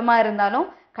ப்ராப்ளமா இருந்தாலும்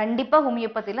கண்டிப்பா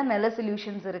ஹோமியோபதியில நல்ல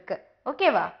சொல்யூஷன்ஸ் இருக்கு.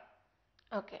 ஓகேவா?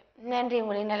 ஓகே, நன்றி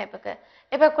உங்களின் அழைப்புக்கு.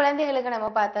 இப்ப குழந்தைகளுக்கு நம்ம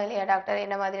பார்த்தோம் இல்லையா டாக்டர்,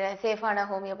 என்ன மாதிரியான சேஃபான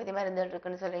ஹோமியோபதி மருந்துகள்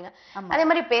இருக்குன்னு சொல்றீங்க. அதே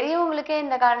மாதிரி பெரியவங்களுக்கே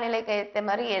இந்த காலநிலைக்கு ஏற்ற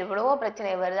மாதிரி எவ்வளவோ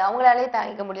பிரச்சனை வருது, அவங்களாலே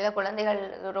தாங்கிக்க முடியல, குழந்தைகள்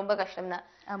ரொம்ப கஷ்டம் தான்.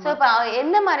 சோ இப்ப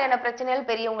என்ன மாதிரியான பிரச்சனைகள்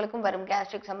பெரியவங்களுக்கும் வரும்?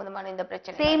 கேஸ்ட்ரிக் சம்பந்தமான இந்த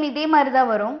பிரச்சனை சேம் இதே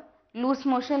மாதிரிதான் வரும். லூஸ்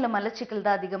மோஷன் இல்ல மலச்சிக்கல்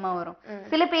தான் அதிகமா வரும்.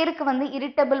 சில பேருக்கு வந்து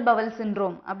இரிட்டபிள் பவல்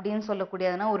சிண்ட்ரோம் அப்படின்னு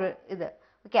சொல்லக்கூடியதுனா ஒரு இது.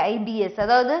 ஓகே, IBS,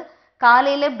 அதாவது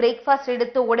காலையில பிரேக்ஃபாஸ்ட்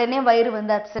எடுத்த உடனே வயிறு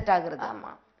வந்து அப்செட் ஆகுறது.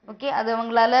 ஆமா. ஓகே, அது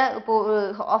அவங்களால இப்போ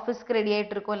ஆஃபீஸ்க்கு ரெடி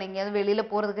ஆயிட்டு இருக்கோம், இல்லை எங்கேயாவது வெளியில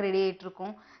போறதுக்கு ரெடி ஆயிட்டு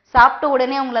இருக்கோம், சாப்பிட்ட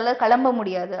உடனே அவங்களால கிளம்ப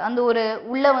முடியாது, அந்த ஒரு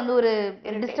உள்ள வந்து ஒரு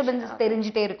டிஸ்டர்பன்சஸ்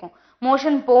தெரிஞ்சுட்டே இருக்கும்.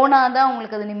 மோஷன் போனாதான்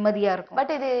அவங்களுக்கு அது நிம்மதியா இருக்கும்.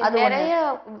 பட் இது நிறைய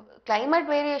கிளைமேட்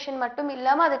வேரியேஷன் மட்டும்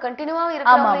இல்லாம அது கண்டினியூவா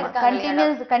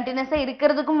கண்டினியூஸா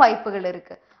இருக்கிறதுக்கும் வாய்ப்புகள்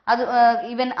இருக்கு. அது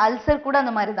ஈவன் அல்சர் கூட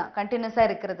அந்த மாதிரி தான் கண்டினியூஸா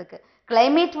இருக்கிறதுக்கு.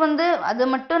 கிளைமேட் வந்து அது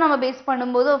மட்டும் நம்ம பேஸ்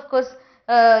பண்ணும்போது ஆஃப்கோர்ஸ்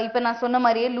இப்ப நான் சொன்ன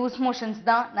மாதிரியே லூஸ் மோஷன்ஸ்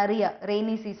தான் நிறைய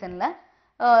ரெய்னி சீசன்ல.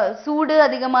 சூடு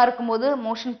அதிகமா இருக்கும்போது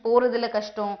மோஷன் போறதுல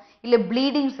கஷ்டம், இல்ல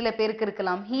ப்ளீடிங் சில பேருக்கு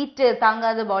இருக்கலாம், ஹீட்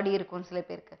தாங்காத பாடி இருக்கும் சில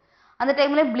பேருக்கு, அந்த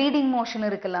டைம்ல ப்ளீடிங் மோஷன்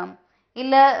இருக்கலாம்.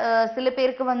 இல்ல சில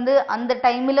பேருக்கு வந்து அந்த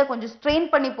டைம்ல கொஞ்சம் ஸ்ட்ரெயின்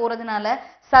பண்ணி போறதுனால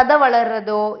சதை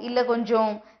வளர்றதோ இல்ல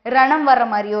கொஞ்சம் ரணம் வர்ற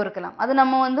மாதிரியோ இருக்கலாம். அது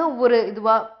நம்ம வந்து ஒரு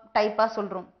இதுவா டைப்பா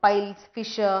சொல்றோம். பைல்ஸ்,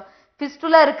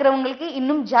 ஃபிஸ்டுலா இருக்கிறவங்களுக்கு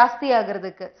இன்னும் ஜாஸ்தி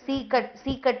ஆகிறதுக்கு,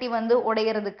 சீக்கட்டி வந்து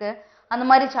உடையறதுக்கு அந்த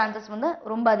மாதிரி சான்சஸ் வந்து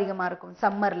ரொம்ப அதிகமா இருக்கும்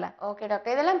சம்மர்ல. ஓகே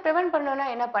டாக்டர், இதெல்லாம் ப்ரிவென்ட் பண்ணனும்னா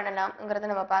என்ன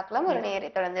பண்ணலாம்ங்கறத நம்ம பார்க்கலாம். ஒரு நேயரை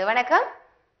தொடர்ந்து. வணக்கம்.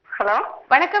 ஹலோ.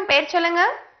 வணக்கம், பேர் சொல்லுங்க.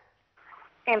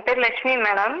 என் பேர் லட்சுமி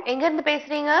மேடம். எங்க இருந்து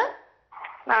பேசுறீங்க?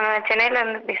 நான் சென்னையில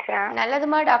இருந்து பேசுறேன்.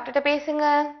 நல்லதுமா, டாக்டர்கிட்ட பேசுங்க.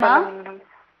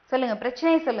 சொல்லுங்க,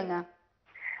 பிரச்சனையை சொல்லுங்க.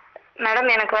 மேடம்,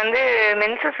 எனக்கு வந்து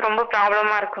மென்சஸ் ரொம்ப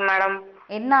ப்ராப்ளமா இருக்கு மேடம்.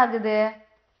 என்ன ஆகுது?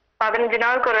 15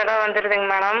 நாளுக்கு ஒரு தடவை வந்துருதுங்க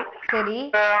மேடம். சரி.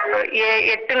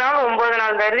 8 நாள் 9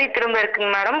 நாள் தருதி திரும்ப இருக்குங்க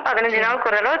மேடம். 15 நாளுக்கு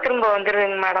ஒரு தடவை திரும்ப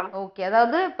வந்துருதுங்க மேடம். ஓகே,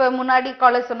 அதாவது இப்ப முன்னாடி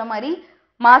காலர் சொன்ன மாதிரி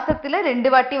மாசத்துல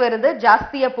 2 வாட்டி வருது,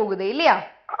 ஜாஸ்தியா போகுது இல்லையா?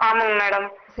 ஆமாங்க மேடம்.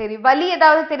 சரி, வலி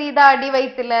ஏதாவது தெரியுதா? அடி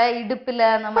வயித்துல, இடுப்புல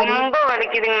அந்த மாதிரி? ரொம்ப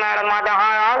வலிக்குதுங்க மேடம். அது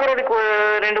ஆகுறதுக்கு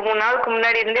 2-3 நாளுக்கு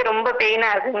முன்னாடி இருந்தே ரொம்ப பெயினா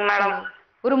இருக்குங்க மேடம்.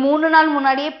 ஒரு 3 நாள்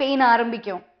முன்னாடியே பெயின்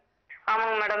ஆரம்பிக்கும்?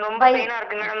 ஆமாங்க மேடம், ரொம்ப பெயினா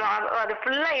இருக்கு மேடம். அது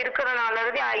ஃபுல்லா இருக்கிறனால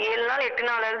 7 நாள் 8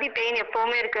 நாள் இருந்து பெயின்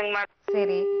எப்பவுமே இருக்குங்க மேடம்.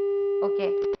 சரி, ஓகே.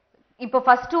 இப்போ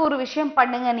ஃபர்ஸ்ட் ஒரு விஷயம்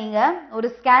பண்ணுங்க, நீங்க ஒரு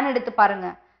ஸ்கேன் எடுத்து பாருங்க.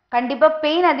 கண்டிப்பா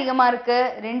பெயின் அதிகமா இருக்கு,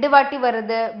 2 வாட்டி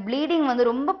வருது, ப்ளீடிங் வந்து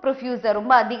ரொம்ப ப்ரொஃப்யூஸா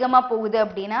ரொம்ப அதிகமா போகுது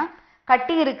அப்படின்னா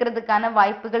கட்டி இருக்கிறதுக்கான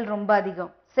வாய்ப்புகள் ரொம்ப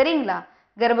அதிகம். சரிங்களா?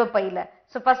 கர்ப்பப்பையில.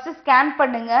 ஸோ ஃபர்ஸ்ட் ஸ்கேன்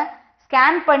பண்ணுங்க.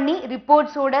 ஸ்கேன் பண்ணி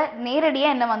ரிப்போர்ட்ஸோட நேரடியா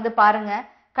என்ன வந்து பாருங்க.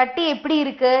 கட்டி எப்படி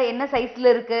இருக்கு, என்ன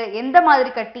சைஸ்ல இருக்கு, எந்த மாதிரி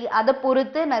கட்டி, அதை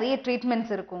பொறுத்து நிறைய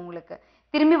ட்ரீட்மெண்ட்ஸ் இருக்கும் உங்களுக்கு.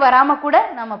 திரும்பி வராம கூட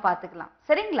நம்ம பாத்துக்கலாம்.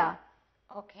 சரிங்களா?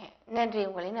 ஓகே, நன்றி.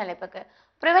 உங்களின் அழைப்புக்கு.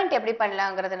 ப்ரிவென்ட் எப்படி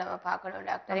பண்ணலாங்கிறத நம்ம பார்க்கணும்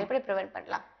டாக்டர். எப்படி ப்ரிவென்ட்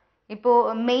பண்ணலாம்? இப்போ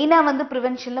மெயினா வந்து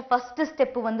ப்ரிவென்ஷன்ல ஃபர்ஸ்ட்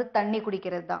ஸ்டெப் வந்து தண்ணி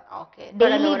குடிக்கிறது தான். ஓகே,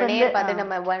 டெய்லி வந்து பார்த்து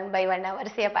நம்ம 1 by 1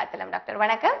 வரிசையா பார்த்தலாம் டாக்டர்.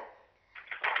 வணக்கம்.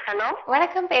 ஹலோ,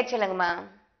 வணக்கம். பேர் சொல்லுங்கம்மா.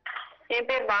 என்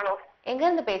பேர் பானு. எங்க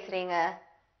இருந்து பேசுறீங்க?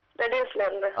 ரெடியூஸ்ல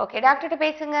இருந்து. ஓகே, டாக்டர்கிட்ட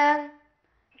பேசுங்க.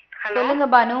 ஹலோ, சொல்லுங்க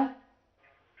பானு.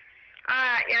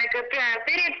 எனக்கு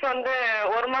பீரியட்ஸ் வந்து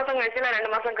 1 மாசம் கழிச்சு இல்ல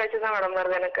 2 மாசம் கழிச்சு தான் மேடம்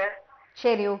வருது எனக்கு.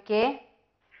 சரி, ஓகே.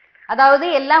 அதாவது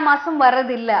எல்லா மாசம்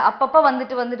வர்றது இல்ல, அப்பப்ப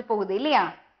வந்துட்டு போகுது இல்லையா?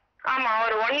 ஆமா,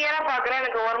 ஒரு 1 இயரா பாக்குறேன்.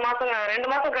 எனக்கு 1 மாசம் 2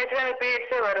 மாசம் கழிச்சு தான் எனக்கு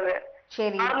பீரியட்ஸே வருது.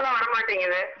 சரி, நார்மலா வர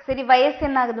மாட்டேங்குது. சரி. வயசு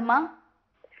என்ன ஆகுதுமா?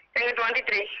 எனக்கு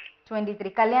 23.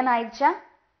 23. கல்யாணம் ஆயிடுச்சா?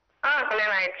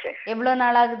 கல்யாணம் ஆயிடுச்சு. எவ்வளவு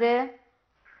நாள் ஆகுது?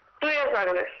 2 இயர்ஸ்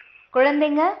ஆகுது.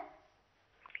 குழந்தைங்க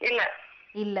இல்ல.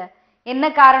 இல்ல. என்ன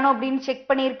காரணம் அப்படின்னு செக்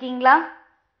பண்ணிருக்கீங்களா?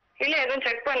 இல்ல, எதுவும்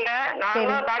செக் பண்ணல.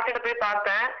 நான் டாக்டர்கிட்ட போய்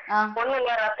பார்த்தேன். ஒண்ணும்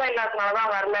இல்ல, ரத்தம்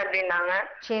இல்லாதனாலதான் வரல அப்படின்னாங்க.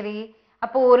 சரி,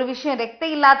 அப்போ ஒரு விஷயம்,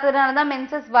 ரத்தம் இல்லாததுனாலதான்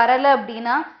மென்சஸ் வரல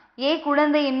அப்படின்னா ஏன்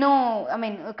குழந்தை இன்னும்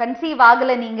கன்சீவ்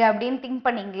ஆகல நீங்க அப்படின்னு திங்க்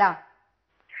பண்ணீங்களா?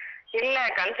 இல்ல,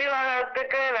 கன்சீவ்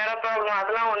ஆகிறதுக்கு வேற ப்ராப்ளம்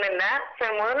அதெல்லாம் ஒண்ணு இல்ல.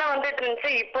 சரி, முதல்ல வந்துட்டு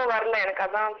இருந்துச்சு, இப்போ வரல. எனக்கு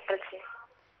அதான் பிரச்சனை.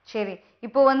 சரி,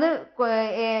 இப்போ வந்து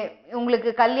உங்களுக்கு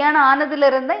கல்யாணம் ஆனதுல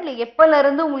இருந்தா இல்ல எப்பல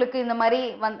இருந்து உங்களுக்கு இந்த மாதிரி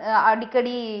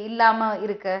அடிக்கடி இல்லாம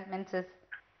இருக்கு மென்சஸ்?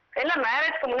 இல்ல,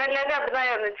 மேரேஜ்க்கு முன்னாடில இருந்து அப்படிதான்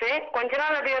இருந்துச்சு. கொஞ்ச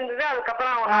நாள் அப்படி இருந்தது,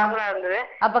 அதுக்கப்புறம் நார்மலா இருந்தது.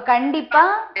 அப்ப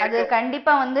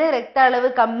கண்டிப்பா வந்து ரத்த அளவு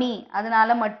கம்மி,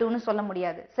 அதனால மட்டும்னு சொல்ல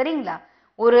முடியாது. சரிங்களா?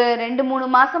 ஒரு 2-3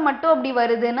 மாசம் மட்டும் அப்படி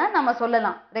வருதுன்னா நம்ம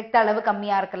சொல்லலாம் ரத்த அளவு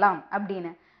கம்மியா இருக்கலாம்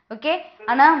அப்படின்னு. ஓகே,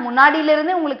 ஆனா முன்னாடியில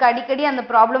இருந்து உங்களுக்கு அடிக்கடி அந்த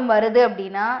ப்ராப்ளம் வருது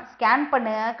அப்படின்னா ஸ்கேன்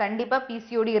பண்ணுங்க. கண்டிப்பா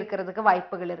பிசிஓடி இருக்கிறதுக்கு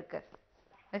வாய்ப்புகள் இருக்கு.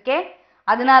 ஓகே,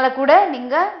 அதனால கூட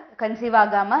நீங்க கன்சீவ்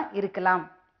ஆகாம இருக்கலாம்.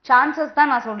 சான்சஸ்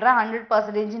தான் நான் சொல்றேன்,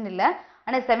 100% இல்ல,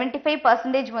 ஆனா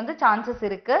 75% வந்து சான்சஸ்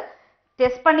இருக்கு.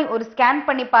 டெஸ்ட் பண்ணி ஒரு ஸ்கேன்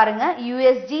பண்ணி பாருங்க,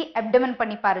 யூஎஸ்ஜி அப்டமன்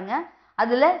பண்ணி பாருங்க.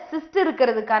 அதுல சிஸ்ட்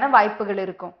இருக்கிறதுக்கான வாய்ப்புகள்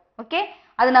இருக்கும். ஓகே,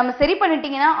 அது நம்ம சரி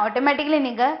பண்ணிட்டீங்கன்னா ஆட்டோமேட்டிக்கலி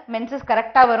நீங்க மென்சஸ்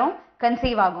கரெக்டா வரும்,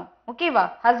 கன்சீவ் ஆகும். ஓகேவா?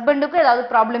 ஹஸ்பண்டுக்கும் ஏதாவது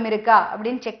ப்ராப்ளம் இருக்கா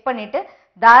அப்படின்னு செக் பண்ணிட்டு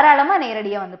தாராளமா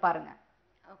நேரடியா வந்து பாருங்க.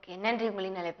 ஓகே, நன்றி.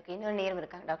 உங்களின் அழைப்புக்கு. இன்னொரு நேரம்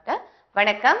இருக்காங்க டாக்டர்.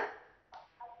 வணக்கம்.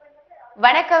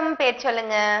 வணக்கம். பேர்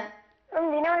சொல்லுங்க.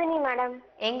 வினோதினி மேடம்.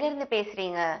 எங்க இருந்து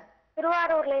பேசுறீங்க?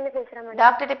 திருவாரூர்ல இருந்து பேசுறேன் மேடம்.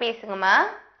 டாக்டர்கிட்ட பேசுங்கம்மா.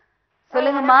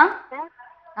 சொல்லுங்கம்மா.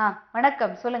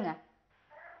 வணக்கம், சொல்லுங்க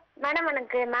மேடம்.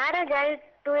 எனக்கு மேரேஜ் ஆகி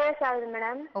 2 இயர்ஸ் ஆகுது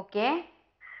மேடம். ஓகே,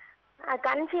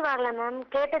 கன்சீவ் ஆகல மேம்.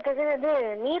 கேட்டதுக்கு இது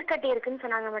நீர் கட்டி இருக்குன்னு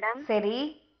சொன்னாங்க மேடம். சரி.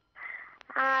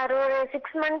 ஒரு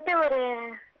 6 மந்த் ஒரு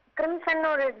கிரிம்சன்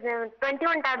ஒரு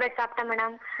 21 டேப்லெட் சாப்பிட்டேன்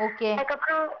மேடம். ஓகே,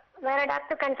 அதுக்கப்புறம் வேற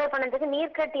டாக்டர் கன்சல்ட் பண்ணதுக்கு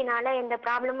நீர் கட்டினால எந்த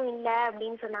ப்ராப்ளமும் இல்ல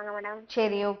அப்படின்னு சொன்னாங்க மேடம்.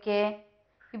 சரி, ஓகே.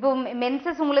 இப்போ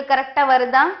மென்சஸ் உங்களுக்கு கரெக்டா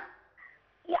வருதா?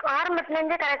 ஆரம்பத்துல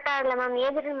இருந்தே கரெக்டா இல்ல மேம்.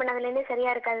 ஏஜ் அட்டன் பண்ணதுல இருந்தே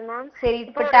சரியா இருக்காது மேம். சரி,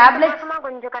 இப்போ டேப்லெட்ஸ்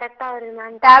கொஞ்சம் கரெக்டா வருது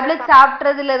மேம். டேப்லெட்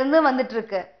சாப்பிட்டதுல இருந்து வந்துட்டு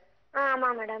இருக்கு. ஆமா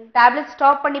மேடம். டேப்லெட்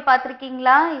ஸ்டாப் பண்ணி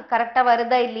பாத்திருக்கீங்களா கரெக்டா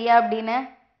வருதா இல்லையா அப்படின்னு?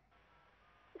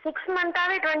 6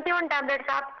 மந்தாவே 21 டேப்லெட்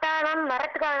சாப்பிட்டா மேம்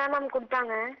வரதுக்காக தான் மேம்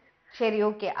கொடுத்தாங்க. சரி,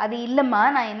 ஓகே. அது இல்லம்மா,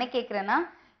 நான் என்ன கேக்குறேன்னா,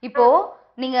 இப்போ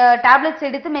நீங்க டேப்லெட்ஸ்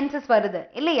எடுத்து மென்சஸ் வருது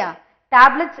இல்லையா?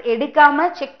 டேப்லெட்ஸ் எடுக்காம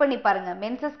செக் பண்ணி பாருங்க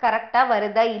மென்சஸ் கரெக்டா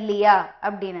வருதா இல்லையா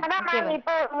அப்படின்னு.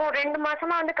 இப்போ 2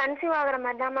 மாசமா வந்து கன்சீவ் ஆகுற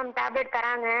மாதிரி தான் மேம் டேப்லெட்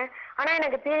தராங்க. ஆனா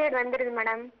எனக்கு பீரியட் வந்துருது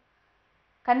மேடம்.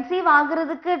 கன்சீவ்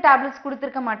ஆகுறதுக்கு டேப்லெட்ஸ்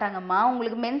கொடுத்துருக்க மாட்டாங்கம்மா.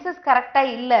 உங்களுக்கு மென்சஸ் கரெக்டா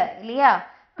இல்ல இல்லையா?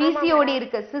 பிசிஓடி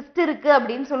இருக்கு, சிஸ்ட் இருக்கு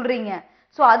அப்படின்னு சொல்றீங்க.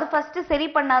 சோ அது ஃபர்ஸ்ட் சரி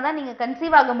பண்ணாதான் நீங்க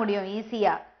கன்சீவ் ஆக முடியும்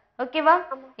ஈஸியா. ஓகேவா?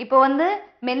 இப்போ வந்து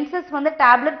மென்சஸ் வந்து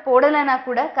டேப்லெட் போடலைன்னா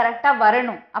கூட கரெக்டா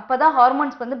வரணும். அப்பதான்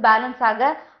ஹார்மோன்ஸ் வந்து பேலன்ஸ்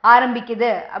ஆக ஆரம்பிக்குது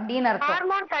அப்படின்னு அர்த்தம்.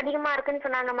 ஹார்மோன்ஸ் அதிகமா இருக்குன்னு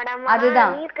சொன்னாங்க மேடம்.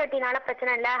 அதுதான் நீர் கட்டினால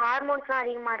பிரச்சனை இல்ல, ஹார்மோன்ஸ் தான்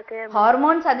அதிகமா இருக்கு.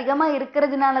 ஹார்மோன்ஸ் அதிகமா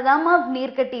இருக்கிறதுனாலதாம்மா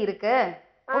நீர் கட்டி இருக்கு.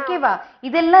 ஓகேவா?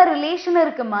 இதெல்லாம் ரிலேஷன்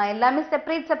இருக்குமா, எல்லாமே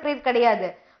செப்பரேட் கிடையாது.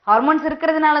 ஹார்மோன்ஸ்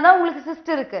இருக்கிறதுனாலதான் உங்களுக்கு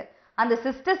சிஸ்ட் இருக்கு. அந்த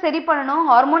சிஸ்ட சரி பண்ணணும்,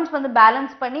 ஹார்மோன்ஸ் வந்து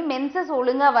பேலன்ஸ் பண்ணி மென்சஸ்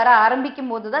ஒழுங்கா வர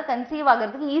ஆரம்பிக்கும் போதுதான் கன்சீவ்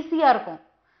ஆகிறதுக்கு ஈஸியா இருக்கும்.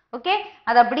 ஓகே,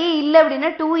 அது அப்படியே இல்லை அப்படின்னா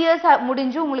 2 இயர்ஸ்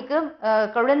முடிஞ்சு உங்களுக்கு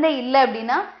குழந்தை இல்லை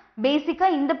அப்படின்னா பேசிக்கா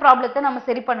இந்த ப்ராப்ளத்தை நம்ம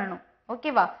சரி பண்ணணும்.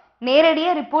 ஓகேவா?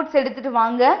 நேரடியா ரிப்போர்ட்ஸ் எடுத்துட்டு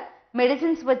வாங்க,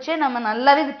 மெடிசின்ஸ் வச்சு நம்ம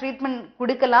நல்லாவே இது ட்ரீட்மெண்ட்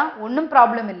கொடுக்கலாம், ஒன்றும்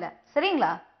ப்ராப்ளம் இல்லை.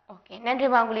 சரிங்களா? ஓகே,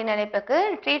 நன்றிமா உங்களின் அழைப்புக்கு.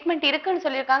 ட்ரீட்மெண்ட் இருக்குன்னு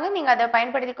சொல்லியிருக்காங்க, நீங்க அதை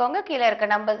பயன்படுத்திக்கோங்க. கீழே இருக்க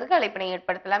நம்பருக்கு அழைப்பினை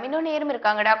ஏற்படுத்தலாம். இன்னும் நேரம்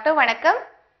இருக்காங்க. டாக்டர் வணக்கம்.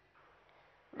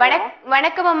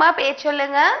 வணக்கம் அம்மா, பேர்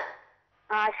சொல்லுங்க.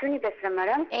 அஸ்வினி பேசுறேன்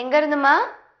மேடம். எங்க இருந்துமா?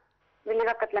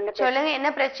 வில்லிவாக்கத்துல இருந்து. சொல்லுங்க,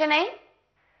 என்ன பிரச்சனை?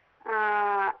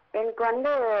 எனக்கு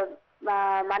வந்து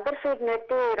மதர் ஃபீட்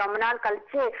நிறுத்தி ரொம்ப நாள்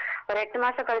கழிச்சு ஒரு 8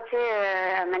 மாசம் கழிச்சு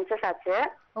மென்சஸ் ஆச்சு.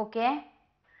 ஓகே.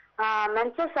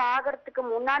 மென்சஸ் ஆகிறதுக்கு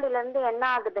முன்னாடில இருந்து என்ன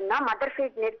ஆகுதுன்னா மதர்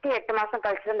ஃபீட் நிறுத்தி 8 மாசம்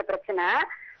கழிச்சு இந்த பிரச்சனை.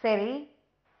 சரி.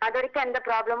 அது வரைக்கும் எந்த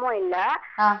ப்ராப்ளமும் இல்ல.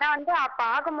 நான் வந்து அப்ப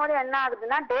ஆகும்போது என்ன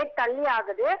ஆகுதுன்னா டேட் தள்ளி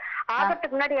ஆகுது.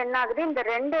 ஆகிறதுக்கு முன்னாடி என்ன ஆகுது, இந்த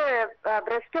 2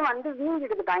 பிரஸ்டும் வந்து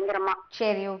வீங்கிடுது பயங்கரமா.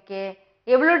 சரி, ஓகே.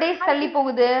 எவ்வளவு டேஸ் தள்ளி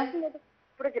போகுது?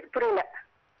 புரியல.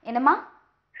 என்னம்மா?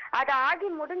 அது ஆகி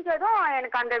முடிஞ்சதும்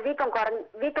எனக்கு அந்த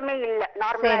வீக்கமே இல்ல,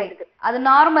 நார்மலா இருக்கு. அது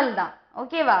நார்மல் தான்,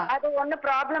 ஓகேவா? அது ஒண்ணு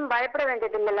ப்ராப்ளம், பயப்பட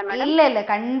வேண்டியது இல்ல மேடம். இல்ல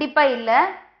கண்டிப்பா இல்ல.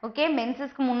 ஓகே,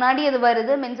 மென்சஸ்க்கு முன்னாடி அது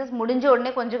வருது, மென்சஸ் முடிஞ்ச உடனே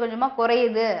கொஞ்சம் கொஞ்சமா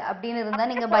குறையுது அப்படின்னு இருந்தா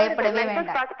நீங்க பயப்படவே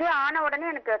வேண்டாம். ஃபர்ஸ்ட் ஆன உடனே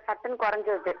எனக்கு சட்டன்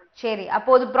குறைஞ்சது. சரி,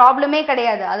 அப்போ அது ப்ராப்ளமே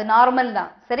கிடையாது, அது நார்மல்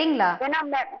தான். சரிங்களா?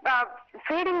 ஏன்னா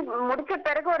ஃபீடிங் முடிச்ச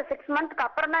பிறகு ஒரு 6 மந்த்க்கு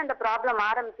அப்புறம் தான் இந்த ப்ராப்ளம்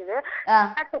ஆரம்பிச்சது.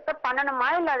 செக்அப் பண்ணணுமா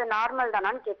இல்ல அது நார்மல்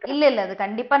தானான்னு கேக்குறேன். இல்ல அது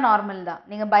கண்டிப்பா நார்மல் தான்,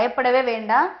 நீங்க பயப்படவே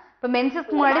வேண்டாம். இப்ப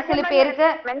மென்சஸ்க்கு முன்னாடி சில பேருக்கு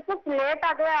மென்சஸ்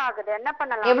லேட்டாவே ஆகுது, என்ன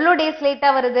பண்ணலாம்? எவ்வளவு டேஸ்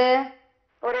லேட்டா வருது?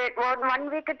 ஒரு 1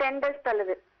 வீக் 10 டேஸ்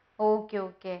தள்ளுது. Okay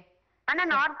okay. ஆனா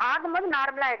ஆகும்போது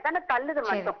நார்மலா ஆயிடுது, ஆனா தள்ளுது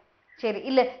மட்டும். சரி,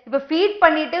 இல்ல இப்ப ஃபீட்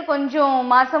பண்ணிட்டு கொஞ்சம்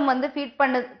மாசம் வந்து ஃபீட்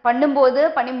பண்ணும்போது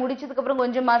பண்ணி முடிச்சதுக்கு அப்புறம்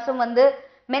கொஞ்சம் மாசம் வந்து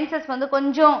மென்சஸ் வந்து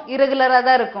கொஞ்சம் இரெகுலரா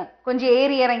தான் இருக்கும், கொஞ்சம்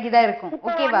ஏறி இறங்கி தான் இருக்கும்.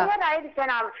 ஓகேவா? ஆயிடுச்சு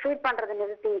நான் ஃபீட் பண்றது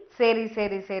நிறுத்தி. சரி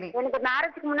சரி சரி. எனக்கு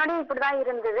மேரேஜ்க்கு முன்னாடி இப்படிதான்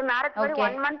இருந்தது. மேரேஜ் வரை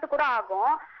 1 மந்த் கூட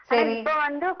ஆகும். சரி, இப்போ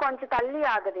வந்து கொஞ்சம் தள்ளி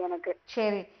ஆகுது எனக்கு.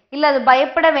 சரி, இல்ல அது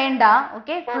பயப்பட வேண்டாம்.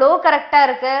 ஓகே, ஃப்ளோ கரெக்டா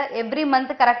இருக்கு, எவ்ரி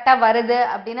மந்த் கரெக்டா வருது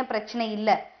அப்படின்னு பிரச்சனை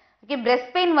இல்ல. ஓகே,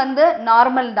 பிரெஸ்ட் பெயின் வந்து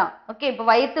நார்மல் தான். ஓகே, இப்ப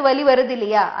வயிற்று வலி வருது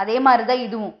இல்லையா, அதே மாதிரிதான்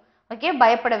இதுவும். ஓகே,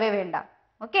 பயப்படவே வேண்டாம்.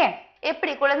 ஓகே,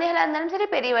 எப்படி குழந்தைகளா இருந்தாலும் சரி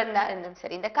பெரியவர்களா இருந்தாலும்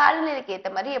சரி இந்த காலநிலைக்கு ஏத்த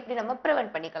மாதிரி எப்படி நம்ம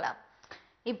ப்ரிவென்ட் பண்ணிக்கலாம்?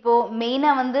 இப்போ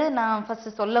மெயினா வந்து நான்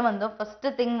ஃபர்ஸ்ட் சொல்ல வந்தோம், ஃபர்ஸ்ட்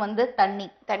திங் வந்து தண்ணி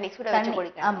சுட வச்சு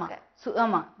குடிக்கணும். ஆமா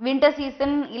ஆமா, வின்டர்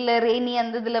சீசன் இல்ல ரெய்னி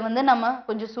அந்த இதுல வந்து நம்ம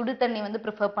கொஞ்சம் சுடு தண்ணி வந்து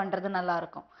ப்ரிஃபர் பண்றது நல்லா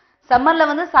இருக்கும். சம்மர்ல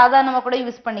வந்து சாதாரணமா கூட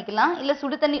யூஸ் பண்ணிக்கலாம், இல்ல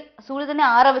சுடு தண்ணி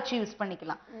ஆற வச்சு யூஸ்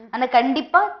பண்ணிக்கலாம். ஆனா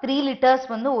கண்டிப்பா 3 லிட்டர்ஸ்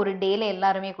வந்து ஒரு டேல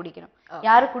எல்லாருமே குடிக்கணும்.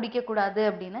 யாரு குடிக்க கூடாது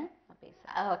அப்படின்னு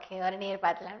பேசுறேன். ஓகே, ஒரு நேர்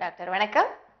பார்க்கலாம். டாக்டர்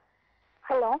வணக்கம்.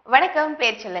 ஹலோ வணக்கம்,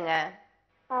 பேர் சொல்லுங்க.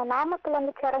 நாமக்கல்ல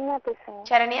இருந்து சரண்யா பேசுறேன்.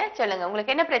 சரண்யா, சொல்லுங்க,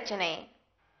 உங்களுக்கு என்ன பிரச்சனை?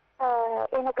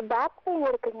 எனக்கு பேக் பெயின்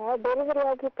இருக்குங்க. டெலிவரி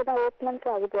ஆகி இப்பதான் 8 months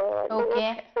ஆகுது. ஓகே,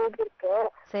 இருக்கு.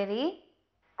 சரி.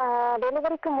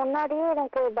 டெலிவரிக்கு முன்னாடியே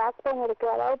எனக்கு பேக் பெயின் இருக்கு.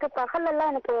 அதாவது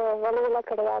பகலெல்லாம் எனக்கு வலியெல்லாம்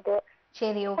கிடையாது.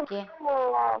 சரி, ஓகே.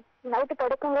 நைட்டு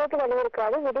படுக்கும்போது வலி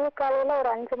இருக்காது. விடிய காலையில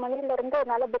ஒரு 5 மணில இருந்து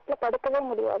என்னால பெட்ல படுக்கவே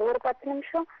முடியாது. ஒரு 10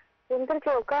 நிமிஷம்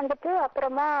எந்திரிச்சு உட்காந்துட்டு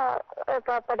அப்புறமா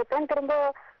படுப்பேன், திரும்ப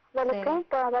வலிக்கும்.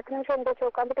 10 நிமிஷம் எந்திரிச்சு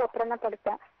உட்காந்துட்டு அப்புறம் தான்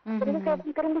படுப்பேன்.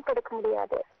 திரும்பி படுக்க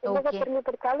முடியாது, திரும்பி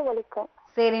படுத்தாலும் வலிக்கும்.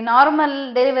 சரி, நார்மல்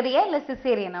டெலிவரியா இல்ல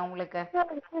சிசேரியனா உங்களுக்கு?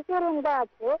 சிசேரியன் தான்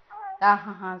ஆச்சு.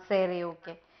 சரி,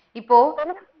 ஓகே. இப்போ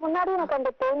முன்னாடி எனக்கு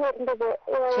அந்த பெயின் இருந்தது.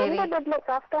 எந்த பெட்ல,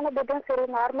 சாஃப்டான பெட்டும் சரி,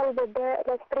 நார்மல் பெட்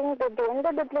இல்ல ஸ்ப்ரிங் பெட், எந்த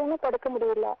பெட்லயுமே படுக்க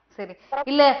முடியல. சரி,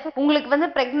 இல்ல உங்களுக்கு வந்து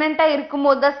பிரெக்னன்ட்டா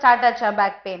இருக்கும்போது தான் ஸ்டார்ட் ஆச்சா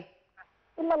பேக் பெயின்?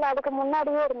 இல்ல அதுக்கு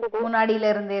முன்னாடியே இருந்தது. முன்னாடில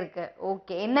இருந்தே இருக்கு.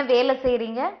 ஓகே, என்ன வேலை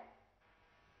செய்றீங்க?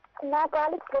 நான்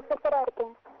காலேஜ் ப்ரொஃபஸரா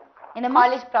இருக்கேன். என்ன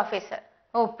college professor?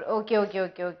 Okay okay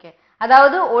okay okay.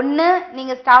 அதாவது ஒண்ணு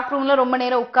நீங்க ஸ்டாஃப் ரூம்ல ரொம்ப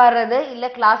நேரம் உட்கார்றது, இல்ல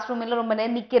கிளாஸ் ரூம்ல ரொம்ப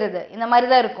நேரம் நிக்கிறது, இந்த மாதிரி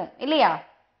தான் இருக்கும் இல்லையா?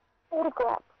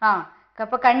 இருக்கும்.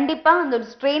 அப்ப கண்டிப்பா அந்த ஒரு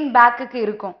ஸ்ட்ரெயின் பேக்குக்கு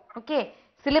இருக்கும். ஓகே,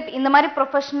 சில இந்த மாதிரி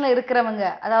ப்ரொஃபஷனல் இருக்கிறவங்க,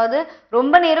 அதாவது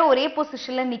ரொம்ப நேரம் ஒரே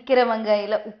பொசிஷன்ல நிக்கிறவங்க,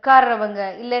 இல்ல உட்கார்றவங்க,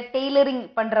 இல்ல டெய்லரிங்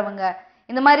பண்றவங்க,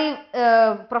 இந்த மாதிரி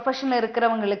ப்ரொஃபஷனல்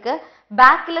இருக்கிறவங்களுக்கு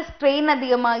பேக்ல ஸ்ட்ரெயின்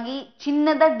அதிகமாகி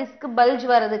சின்னதா டிஸ்க் பல்ஜ்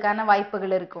வர்றதுக்கான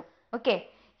வாய்ப்புகள் இருக்கும். ஓகே,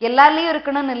 எல்லார்லயும்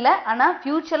இருக்கணும்னு இல்லை, ஆனா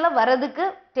ஃபியூச்சர்ல வர்றதுக்கு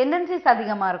டெண்டன்சிஸ்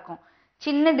அதிகமா இருக்கும்.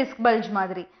 சின்ன டிஸ்க் பல்ஜ்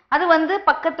மாதிரி அது வந்து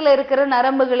பக்கத்துல இருக்கிற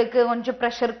நரம்புகளுக்கு கொஞ்சம்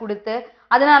ப்ரெஷர் கொடுத்து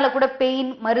அதனால கூட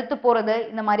பெயின் மறுத்து போறது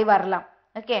இந்த மாதிரி வரலாம்.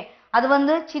 ஓகே, அது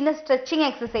வந்து சின்ன ஸ்ட்ரெச்சிங்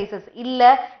எக்ஸசைசஸ்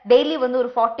இல்ல டெய்லி வந்து ஒரு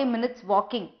 40 minutes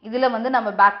வாக்கிங், இதுல வந்து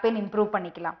நம்ம பேக் பெயின் இம்ப்ரூவ்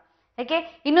பண்ணிக்கலாம். ஓகே,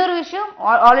 இன்னொரு விஷயம்,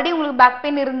 ஆல்ரெடி உங்களுக்கு பேக்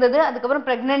பெயின் இருந்தது, அதுக்கப்புறம்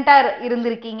பிரெக்னெண்டா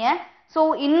இருந்திருக்கீங்க, ஸோ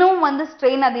இன்னும் வந்து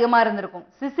ஸ்ட்ரெயின் அதிகமா இருந்திருக்கும்.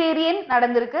 சிசேரியன்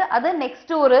நடந்திருக்கு, அது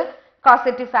நெக்ஸ்ட் ஒரு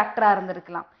காசேட்டிவ் ஃபேக்டரா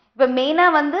இருந்திருக்கலாம். இப்போ மெயினா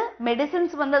வந்து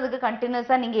மெடிசின்ஸ் வந்து அதுக்கு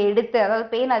கண்டினியூஸா நீங்க எடுத்து, அதாவது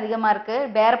பெயின் அதிகமா இருக்கு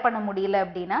பேர் பண்ண முடியல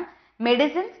அப்படின்னா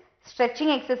மெடிசின்ஸ்,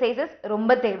 ஸ்ட்ரெச்சிங் எக்ஸசைசஸ்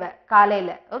ரொம்ப தேவை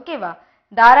காலையில. ஓகேவா?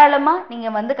 தாராளமா நீங்க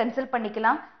வந்து கன்சல்ட்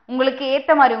பண்ணிக்கலாம். உங்களுக்கு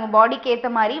ஏத்த மாதிரி, உங்க பாடிக்கு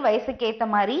ஏத்த மாதிரி, வயசுக்கு ஏத்த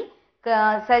மாதிரி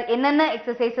என்னென்ன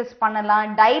எக்ஸசைசஸ் பண்ணலாம்,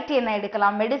 டயட் என்ன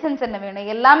எடுக்கலாம், மெடிசன்ஸ் என்ன வேணும்,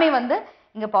 எல்லாமே வந்து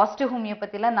இங்க பாசிட்டிவ்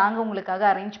ஹோமியோபதியில நாங்க உங்களுக்காக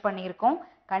அரேஞ்ச் பண்ணியிருக்கோம்.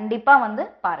 கண்டிப்பா வந்து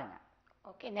பாருங்க.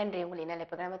 ஓகே, நன்றி. உங்களின்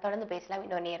அழைப்புக்கு நம்ம தொடர்ந்து பேசலாம்.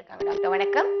 இன்னொரு நேயர் இருக்காங்க. டாக்டர்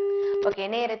வணக்கம். ஓகே,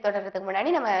 நேயரை தொடர்றதுக்கு முன்னாடி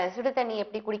நம்ம சுடு தண்ணி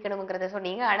எப்படி குடிக்கணுங்கிறத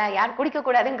சொன்னீங்க. ஆனா யார் குடிக்க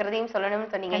கூடாதுங்கிறதையும்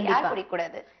சொல்லணும்னு சொன்னீங்க. யார் குடிக்க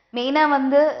கூடாது? மெயினா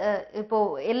வந்து இப்போ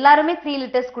எல்லாருமே 3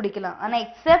 லிட்டர்ஸ் குடிக்கலாம். ஆனா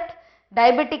எக்ஸெப்ட்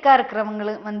டயபெட்டிக்கா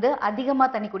இருக்கிறவங்களுக்கு வந்து அதிகமா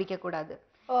தண்ணி குடிக்க கூடாது.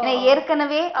 ஏன்னா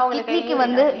ஏற்கனவே கிட்னிக்கு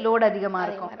வந்து லோட் அதிகமா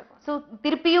இருக்கும். சோ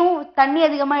திருப்பியும் தண்ணி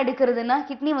அதிகமா எடுக்கிறதுனா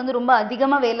கிட்னி வந்து ரொம்ப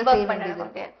அதிகமா வேலை செய்ய வேண்டியது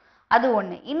இருக்கு. அது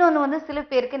ஒண்ணு. இன்னொன்னு வந்து சில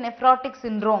பேருக்கு நெஃப்ராட்டிக்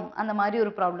சிண்ட்ரோம் அந்த மாதிரி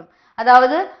ஒரு ப்ராப்ளம்.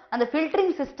 அதாவது அந்த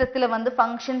ஃபில்டரிங் சிஸ்டத்துல வந்து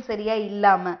ஃபங்க்ஷன் சரியா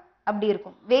இல்லாம அப்படி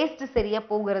இருக்கும். வேஸ்ட் சரியா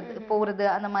போகிறது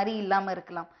அந்த மாதிரி இல்லாம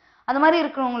இருக்கலாம். அந்த மாதிரி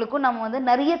இருக்கிறவங்களுக்கும் நம்ம வந்து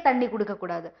நிறைய தண்ணி கொடுக்க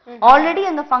கூடாது. ஆல்ரெடி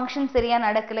அங்க ஃபங்க்ஷன் சரியா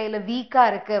நடக்கல, இல்ல வீக்கா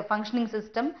இருக்கு, ஃபங்க்ஷனிங்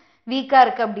சிஸ்டம் வீக்கா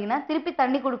இருக்கு அப்படின்னா திருப்பி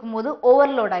தண்ணி கொடுக்கும்போது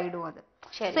ஓவர்லோட் ஆயிடும் அது.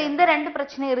 சோ இந்த ரெண்டு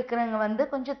பிரச்சனை இருக்கிறவங்க வந்து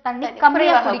கொஞ்சம் தண்ணி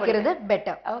கம்மியா குடிக்கிறது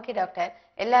பெட்டர். ஓகே டாக்டர்,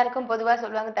 எல்லாருக்கும் பொதுவா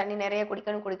சொல்லுவாங்க தண்ணி நிறைய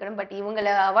குடிக்கணும், பட்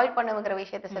இவங்களை அவாய்ட் பண்ணுங்கிற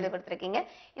விஷயத்தை சொல்லி கொடுத்துருக்கீங்க.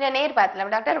 இத நேர்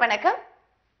பார்க்கலாம். டாக்டர் வணக்கம்.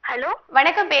 ஹலோ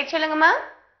வணக்கம், பேர் சொல்லுங்கம்மா.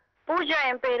 பூஜா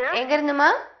என் பேரு. எங்க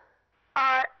இருந்துமா?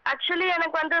 ஆக்சுவலி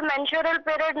எனக்கு வந்து மென்சுரல்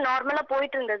பீரியட் நார்மலா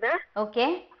போயிட்டு இருந்தது. ஓகே.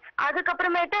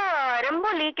 அதுக்கப்புறமேட்டு ரொம்ப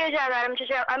லீக்கேஜ் ஆக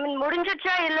ஆரம்பிச்சிச்சு. ஐ மீன்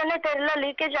முடிஞ்சிச்சா இல்லன்னு தெரியல,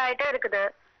 லீக்கேஜ் ஆயிட்டே இருக்குது.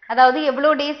 அதாவது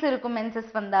எவ்வளவு டேஸ் இருக்கும்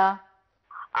மென்சஸ் வந்தா?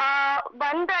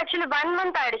 வந்து ஆக்சுவலி 1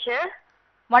 month ஆயிடுச்சு.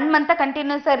 1 month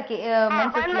கண்டினியூஸா இருக்கு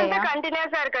மென்சஸ்லயா?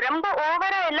 கண்டினியூஸா இருக்கு. ரொம்ப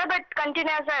ஓவரா இல்ல, பட்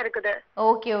கண்டினியூஸா இருக்குது.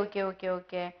 Okay okay okay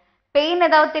okay. Pain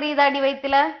ஏதாவது தெரியுதா அடி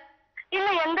வயித்துல? இல்ல,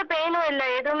 எந்த பெயினும் இல்ல,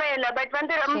 எதுவுமே இல்ல. பட்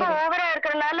வந்து ரொம்ப ஓவரா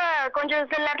இருக்கறனால கொஞ்சம்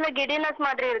சில நேரத்துல கிடினஸ்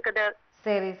மாதிரி இருக்குது.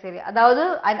 சரி சரி.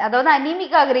 அதாவது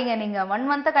அனீமிக் ஆகுறீங்க நீங்க. 1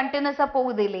 month கண்டினியூஸா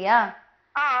போகுது இல்லையா?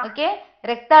 ஓகே.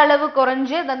 ரத்த அளவு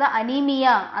குறைஞ்சு அதாவது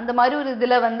அனீமியா அந்த மாதிரி ஒரு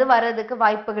இதுல வந்து வர்றதுக்கு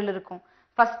வாய்ப்புகள் இருக்கும்.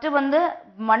 ஃபர்ஸ்ட் வந்து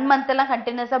 1 month எல்லாம்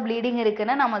கண்டினியூஸா ப்ளீடிங்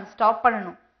இருக்குன்னா நம்ம அதை ஸ்டாப்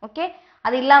பண்ணணும். ஓகே.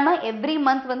 அது இல்லாம எவ்ரி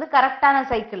மந்த் வந்து கரெக்டான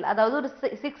சைக்கிள், அதாவது ஒரு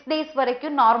 6 days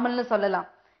வரைக்கும் நார்மல்னு சொல்லலாம்.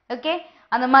 ஓகே.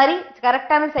 அந்த மாதிரி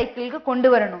கரெக்டான சைக்கிளுக்கு கொண்டு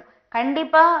வரணும்.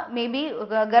 கண்டிப்பா மேபி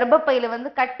கர்ப்பப்பையில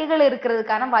வந்து கட்டிகள்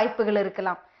இருக்கிறதுக்கான வாய்ப்புகள்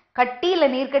இருக்கலாம். கட்டி இல்ல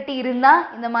நீர்க்கட்டி இருந்தா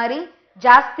இந்த மாதிரி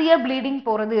ஜாஸ்தியா ப்ளீடிங்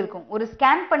போறது இருக்கும். ஒரு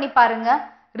ஸ்கேன் பண்ணி பாருங்க,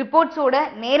 ரிப்போர்ட்ஸோட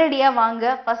நேரடியா வாங்க.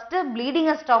 ஃபர்ஸ்ட்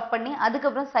ப்ளீடிங்கை ஸ்டாப் பண்ணி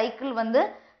அதுக்கப்புறம் சைக்கிள் வந்து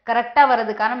கரெக்டா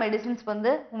வரதுக்கான மெடிசின்ஸ்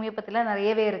வந்து ஹோமியோபதியில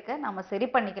நிறையவே இருக்கு. நம்ம சரி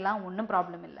பண்ணிக்கலாம், ஒன்றும்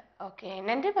ப்ராப்ளம் இல்லை. ஓகே,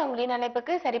 நன்றி. உங்களின்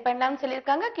அழைப்புக்கு சரி பண்ணலாம்னு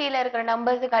சொல்லியிருக்காங்க. கீழே இருக்கிற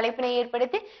நம்பர்ஸுக்கு அழைப்பினை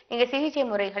ஏற்படுத்தி நீங்க சிகிச்சை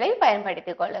முறைகளை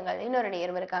பயன்படுத்திக் கொள்ளுங்கள். இன்னொரு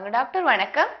நேரம் இருக்காங்க. டாக்டர்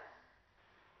வணக்கம்.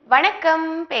 வணக்கம்,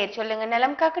 பேர் சொல்லுங்க.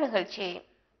 நலம் காக்க நிகழ்ச்சி.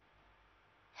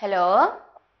 ஹலோ.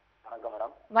 வணக்கம்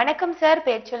மேடம். வணக்கம் சார்,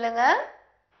 பேர் சொல்லுங்க.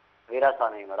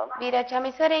 வீராசாமி மேடம்.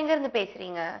 வீராசாமி சார், எங்க இருந்து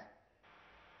பேசுறீங்க?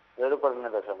 வேலுப்பூர்ல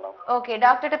பேசுறேன் மேடம். ஓகே,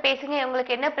 டாக்டர்கிட்ட பேசுங்க.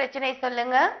 உங்களுக்கு என்ன பிரச்சனை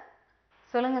சொல்லுங்க.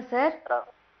 சொல்லுங்க சார்.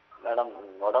 மேடம்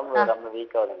உடம்பு ரொம்ப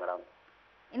வீக் ஆகுது மேடம்.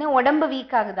 இன்னும் உடம்பு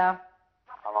வீக் ஆகுதா?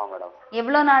 ஆமா மேடம்.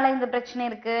 எவ்வளவு நாளா இந்த பிரச்சனை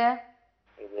இருக்கு?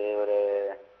 இது ஒரு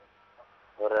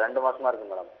 2 மாசமா இருக்கு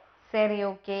மேடம். சரி,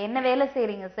 ஓகே. என்ன வேலை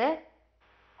செய்றீங்க சார்?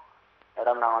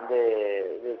 மேடம் நான் வந்து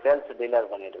இது சேல்ஸ்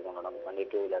டீலர் பண்ணிட்டு இருக்கேன் மேடம். வண்டி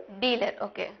 2 wheeler dealer.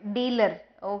 Okay, dealer.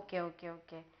 Okay okay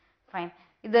okay, fine.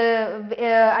 இது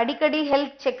அடிக்கடி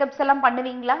ஹெல்த் செக்கப்ஸ் எல்லாம்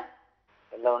பண்ணுவீங்களா?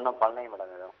 இல்ல, ஒன்றும் பண்ணலைங்க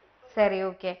மேடம். சரி,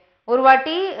 ஓகே. ஒரு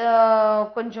வாட்டி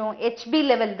கொஞ்சம் ஹெச்பி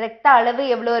லெவல் ரத்த அளவு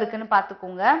எவ்வளவு இருக்குன்னு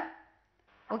பாத்துக்கோங்க.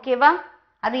 ஓகேவா?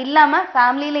 அது இல்லாம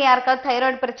ஃபேமிலியில யாருக்காவது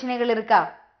தைராய்டு பிரச்சனைகள் இருக்கா?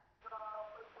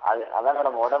 அதான்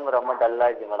மேடம் உடம்பு ரொம்ப டல்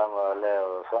ஆயிடுச்சு மேடம்.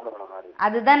 சோர்ந்து போன மாதிரி.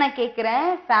 அதுதான் நான் கேக்குறேன்.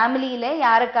 ஃபேமிலியில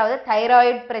யாருக்காவது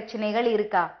தைராய்டு பிரச்சனைகள்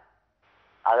இருக்கா?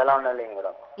 அதெல்லாம் ஒன்றும் இல்லைங்க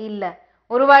மேடம். இல்ல.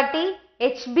 ஒரு வாட்டி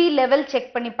ஹெச்பி லெவல்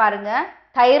செக் பண்ணி பாருங்க.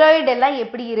 தைராய்டு எல்லாம்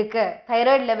எப்படி இருக்கு,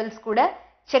 தைராய்டு லெவல்ஸ் கூட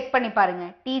செக் பண்ணி பாருங்க.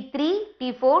 T3,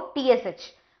 T4, TSH.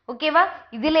 ஓகேவா?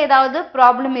 இதுல ஏதாவது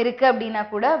ப்ராப்ளம் இருக்கு அப்படின்னா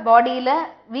கூட பாடியில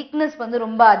வீக்னஸ் வந்து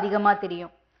ரொம்ப அதிகமா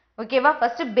தெரியும். ஓகேவா?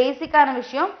 ஃபர்ஸ்ட் பேசிக்கான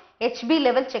விஷயம் ஹெச்பி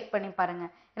லெவல் செக் பண்ணி பாருங்க.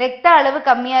 ரத்த அளவு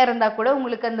கம்மியா இருந்தா கூட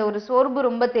உங்களுக்கு அந்த ஒரு சோர்வு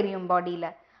ரொம்ப தெரியும் பாடியில.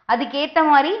 அதுக்கேற்ற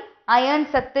மாதிரி அயர்ன்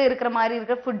சத்து இருக்கிற மாதிரி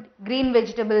இருக்கிற ஃபுட், கிரீன்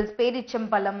வெஜிடபிள்ஸ்,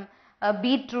 பேரிச்சம்பழம்,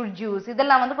 பீட்ரூட் ஜூஸ்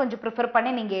இதெல்லாம் வந்து கொஞ்சம் ப்ரிஃபர்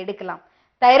பண்ணி நீங்க எடுக்கலாம்.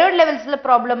 தைராய்டு லெவல்ஸ்ல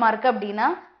ப்ராப்ளமா இருக்கு அப்படின்னா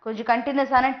கொஞ்சம்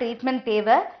கண்டினியூஸான ட்ரீட்மெண்ட்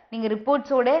தேவை. நீங்க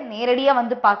ரிப்போர்ட்ஸோட நேரடியா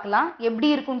வந்து பார்க்கலாம். எப்படி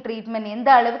இருக்கும் ட்ரீட்மெண்ட், எந்த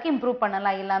அளவுக்கு இம்ப்ரூவ்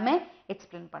பண்ணலாம், எல்லாமே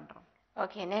எக்ஸ்பிளைன் பண்றோம்.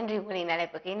 ஓகே, நன்றி. உங்களின்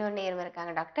அழைப்புக்கு இன்னொரு நேரம்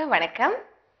இருக்காங்க. டாக்டர் வணக்கம்.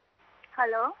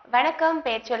 ஹலோ. வணக்கம்,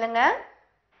 பேர் சொல்லுங்க.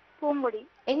 பூங்குடி.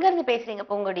 எங்க இருந்து பேசுறீங்க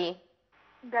பூங்குடி?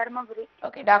 தர்மபுரி.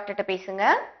 ஓகே, டாக்டர்கிட்ட பேசுங்க.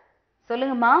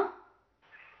 சொல்லுங்கம்மா.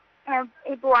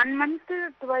 இப்போ 1 month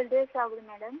 12 days ஆகுது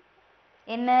மேடம்.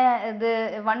 என்ன இது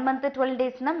 1 month 12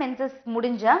 daysனா மென்சஸ்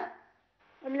முடிஞ்சா?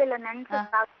 இல்ல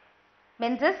மென்சஸ்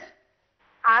மென்சஸ்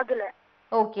ஆகல.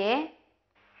 ஓகே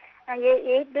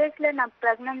 8 டேஸ்ல நான்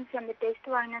பிரெக்னன்சி அந்த டெஸ்ட்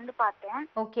வாங்கி வந்து பார்த்தேன்.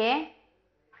 ஓகே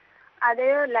அது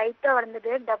லைட்டா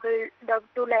வந்தது, டபுள்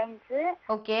 2 லைன்ஸ்.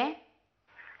 ஓகே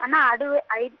ஆனா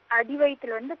அடி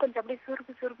வயித்துல வந்து கொஞ்சம் அப்படியே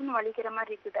சுருக்கு சுருக்குன்னு வலிக்கிற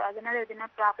மாதிரி இருக்குது. அதனால எதுனா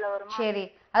ப்ராப்ளம் வருமா? சரி,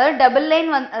 அதாவது டபுள்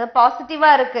லைன் அது பாசிட்டிவா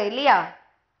இருக்கு இல்லையா?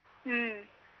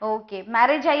 ஓகே.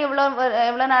 மேரேஜ் ஆகி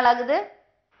எவ்வளவு நாள் ஆகுது?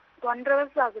 1.5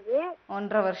 வருஷம் ஆகுது.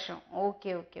 1.5 வருஷம். Okay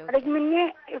okay. அதுக்கு முன்னே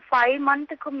 5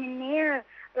 மந்த்துக்கு முன்னே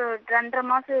 2.5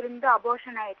 மாசம் இருந்து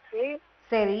அபோர்ஷன் ஆயிடுச்சு.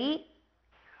 சரி.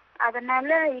 அதனால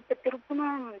இப்ப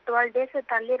திருப்பணும் 12 டேஸ்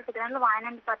தள்ளி இருக்கிறதுனால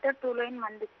வாங்கிட்டு பார்த்தா 2 லைன்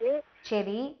வந்துச்சு.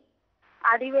 சரி.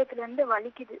 அடிவயத்துல இருந்து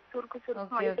வலிக்குது, சுருக்கு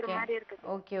சுருக்கு வலிக்கிற மாதிரி இருக்குது.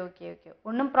 ஓகே ஓகே ஓகே,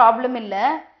 ஒன்றும் ப்ராப்ளம் இல்ல.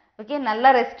 ஓகே, நல்லா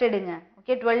ரெஸ்ட் எடுங்க.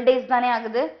 ஓகே, 12 டேஸ் தானே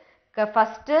ஆகுது.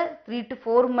 ஃபர்ஸ்ட் 3 to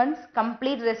 4 months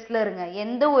கம்ப்ளீட் ரெஸ்ட்ல இருங்க.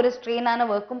 எந்த ஒரு ஸ்ட்ரெயினான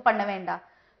ஒர்க்கும் பண்ண வேண்டாம்.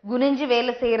 குனிஞ்சு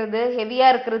வேலை செய்யறது, ஹெவியா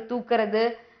இருக்கிறது தூக்குறது,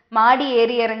 மாடி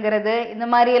ஏறி இறங்குறது, இந்த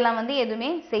மாதிரி எல்லாம் வந்து எதுவுமே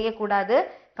செய்யக்கூடாது.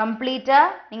 கம்ப்ளீட்டா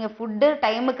நீங்க ஃபுட்டு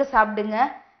டைமுக்கு சாப்பிடுங்க,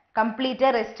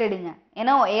 கம்ப்ளீட்டா ரெஸ்ட் எடுங்க.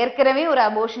 ஏன்னா ஏற்கனவே ஒரு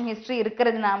அபோர்ஷன் ஹிஸ்டரி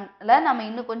இருக்கிறதுனால நம்ம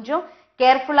இன்னும் கொஞ்சம்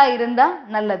கேர்ஃபுல்லா இருந்தா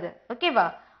நல்லது. ஓகேவா?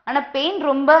 ஆனா பெயின்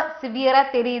ரொம்ப சிவியரா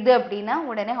தெரியுது அப்படின்னா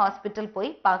உடனே ஹாஸ்பிட்டல் போய்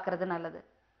பார்க்கிறது நல்லது.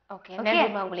 ஓகே,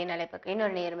 நன்றிமா உங்களின் அழைப்புக்கு.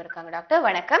 இன்னொரு நேரம் இருக்காங்க. டாக்டர்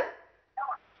வணக்கம்.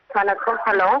 வணக்கம்.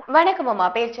 ஹலோ. வணக்கம் அம்மா,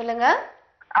 பேர் சொல்லுங்க.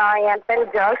 என் பேர்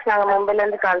ஜார்ஜ், நாங்க மும்பைல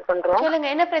இருந்து கால் பண்றோம். சொல்லுங்க,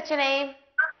 என்ன பிரச்சனை?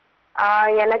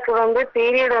 எனக்கு வந்து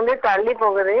பீரியட் வந்து தள்ளி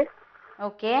போகுது.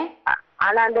 ஓகே.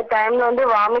 ஆனா அந்த டைம்ல வந்து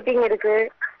வாமிட்டிங் இருக்கு.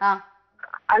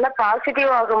 ஆனா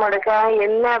பாசிட்டிவ் ஆக மாட்டேங்க,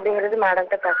 என்ன அப்படிங்கிறது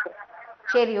மேடம்கிட்ட பேசுறேன்.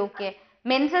 சரி, ஓகே.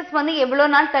 மென்சஸ் வந்து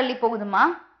எவ்வளவு நாள் தள்ளி போகுதுமா?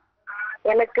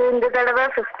 எனக்கு இந்த தடவை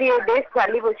 58 டேஸ்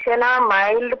தள்ளி போச்சு. ஏன்னா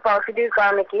mild positive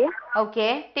காமிக்கு. Okay.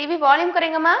 TV volume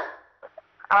குறைங்கம்மா.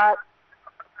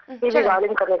 TV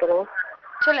volume குறைக்கிறேன்.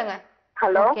 சொல்லுங்க.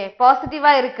 ஹலோ. ஓகே,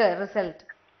 பாசிட்டிவா இருக்கு ரிசல்ட்?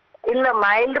 இல்ல,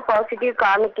 மைல்டு பாசிட்டிவ்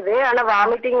காமிக்குது, ஆனா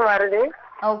வாமிட்டிங் வருது.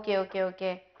 Okay okay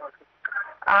okay.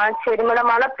 சரி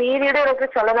மேடம். ஆனா பீரியடும் எனக்கு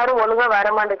சில நேரம் ஒழுங்கா வர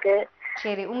மாட்டேங்குது.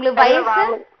 சரி, உங்களுக்கு வயசு?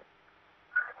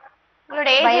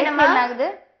 உங்களோட ஏஜ் என்னமா ஆகுது?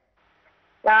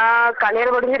 நான்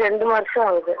கல்யாணம் முடிஞ்சு 2 வருஷம்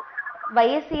ஆகுது.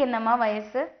 வயசு என்னம்மா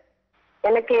வயசு?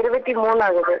 எனக்கு 23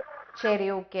 ஆகுது. சரி,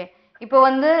 ஓகே. இப்போ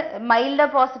வந்து மைல்டா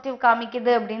பாசிட்டிவ்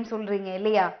காமிக்குது அப்படின்னு சொல்றீங்க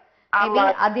இல்லையா?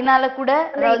 அதனால கூட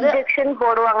அதாவது இன்ஜெக்ஷன்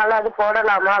போடுவாங்கல்ல, அது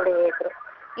போடலாமா அப்படின்னு கேக்குறேன்.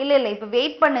 இல்ல இல்ல, இப்ப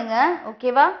வெயிட் பண்ணுங்க.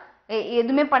 ஓகேவா?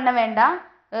 எதுவுமே பண்ண வேண்டாம்.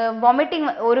 வாமிட்டிங்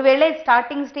ஒருவேளை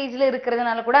ஸ்டார்டிங் ஸ்டேஜ்ல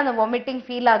இருக்கிறதுனால கூட அந்த வாமிட்டிங்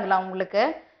ஃபீல் ஆகலாம் உங்களுக்கு.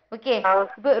 ஓகே,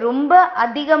 இப்போ ரொம்ப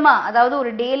அதிகமா அதாவது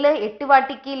ஒரு டேல 8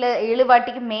 வாட்டிக்கு இல்ல 7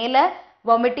 வாட்டிக்கு மேல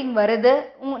வாமிட்டிங் வருது,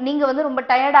 நீங்க வந்து ரொம்ப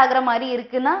டயர்ட் ஆகுற மாதிரி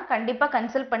இருக்குன்னா கண்டிப்பா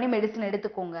கன்சல்ட் பண்ணி மெடிசன்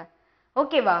எடுத்துக்கோங்க.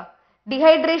 ஓகேவா?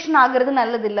 டிஹைட்ரேஷன் ஆகுறது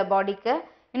நல்லது இல்ல பாடிக்கு.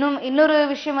 இன்னொரு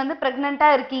விஷயம் வந்து பிரெக்னெண்டா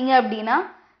இருக்கீங்க அப்படின்னா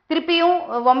திருப்பியும்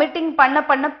வாமிட்டிங் பண்ண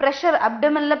பண்ண ப்ரெஷர்,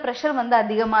 அப்டமன்ல ப்ரெஷர் வந்து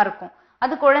அதிகமா இருக்கும்.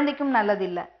 அது குழந்தைக்கும் நல்லது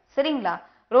இல்ல. சரிங்களா?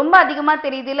 ரொம்ப அதிகமா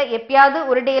தெரியுது இல்ல, எப்பயாவது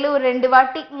ஒரு டேல ஒரு 2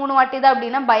 வாட்டி 3 வாட்டி தான்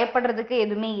அப்படின்னா பயப்படுறதுக்கு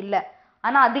எதுவுமே இல்ல.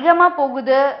 ஆனா அதிகமா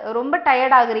போகுது, ரொம்ப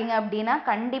டயர்ட் ஆகுறீங்க அப்படின்னா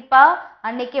கண்டிப்பா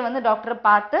அன்னைக்கே வந்து டாக்டரை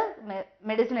பார்த்து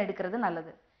மெடிசன் எடுக்கிறது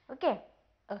நல்லது. ஓகே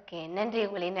ஓகே, நன்றி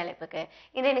உங்களின் அழைப்புக்கு.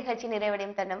 இந்த நிகழ்ச்சி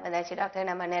நிறைவடையும் தருணம் வந்தாச்சு டாக்டர்.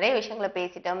 நம்ம நிறைய விஷயங்களை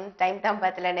பேசிட்டோம். டைம் தான்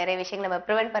பார்த்துல நிறைய விஷயங்கள் நம்ம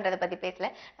ப்ரிவென்ட் பண்றதை பத்தி பேசல.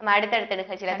 நம்ம அடுத்தடுத்த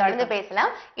நிகழ்ச்சியில தொடர்ந்து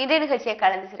பேசலாம். இந்த நிகழ்ச்சியை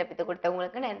கலந்து சிறப்பித்து கொடுத்த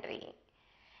உங்களுக்கு நன்றி.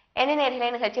 என்ன நேர்களை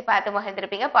நிகழ்ச்சி பார்த்து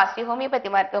மகிழ்ந்திருப்பீங்க. பாசிட்டிவ் ஹோமியோபதி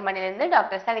மருத்துவமனையிலிருந்து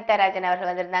டாக்டர் சனிதா ராஜன் அவர்கள்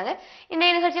வந்திருந்தாங்க. இந்த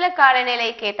நிகழ்ச்சியில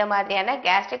காலநிலைக்கு ஏற்ற மாதிரியான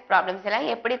கேஸ்ட்ரிக் ப்ராப்ளம்ஸ் எல்லாம்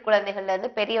எப்படி குழந்தைகள்ல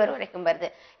இருந்து பெரியவர் வரைக்கும் வருது,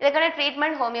 இதுக்கான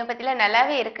ட்ரீட்மெண்ட் ஹோமியோபதியில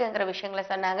நல்லாவே இருக்குங்கிற விஷயங்களை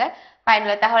சொன்னாங்க.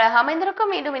 பயனுள்ள தகவலாக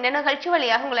அமைந்திருக்கும். மீண்டும் இந்த நிகழ்ச்சி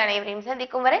வழியாக உங்கள் அனைவரையும்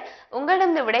சந்திக்கும் வரை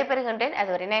உங்களிடம் விடைபெறுகின்றேன்.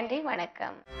 அதுவரை நன்றி,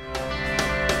 வணக்கம்.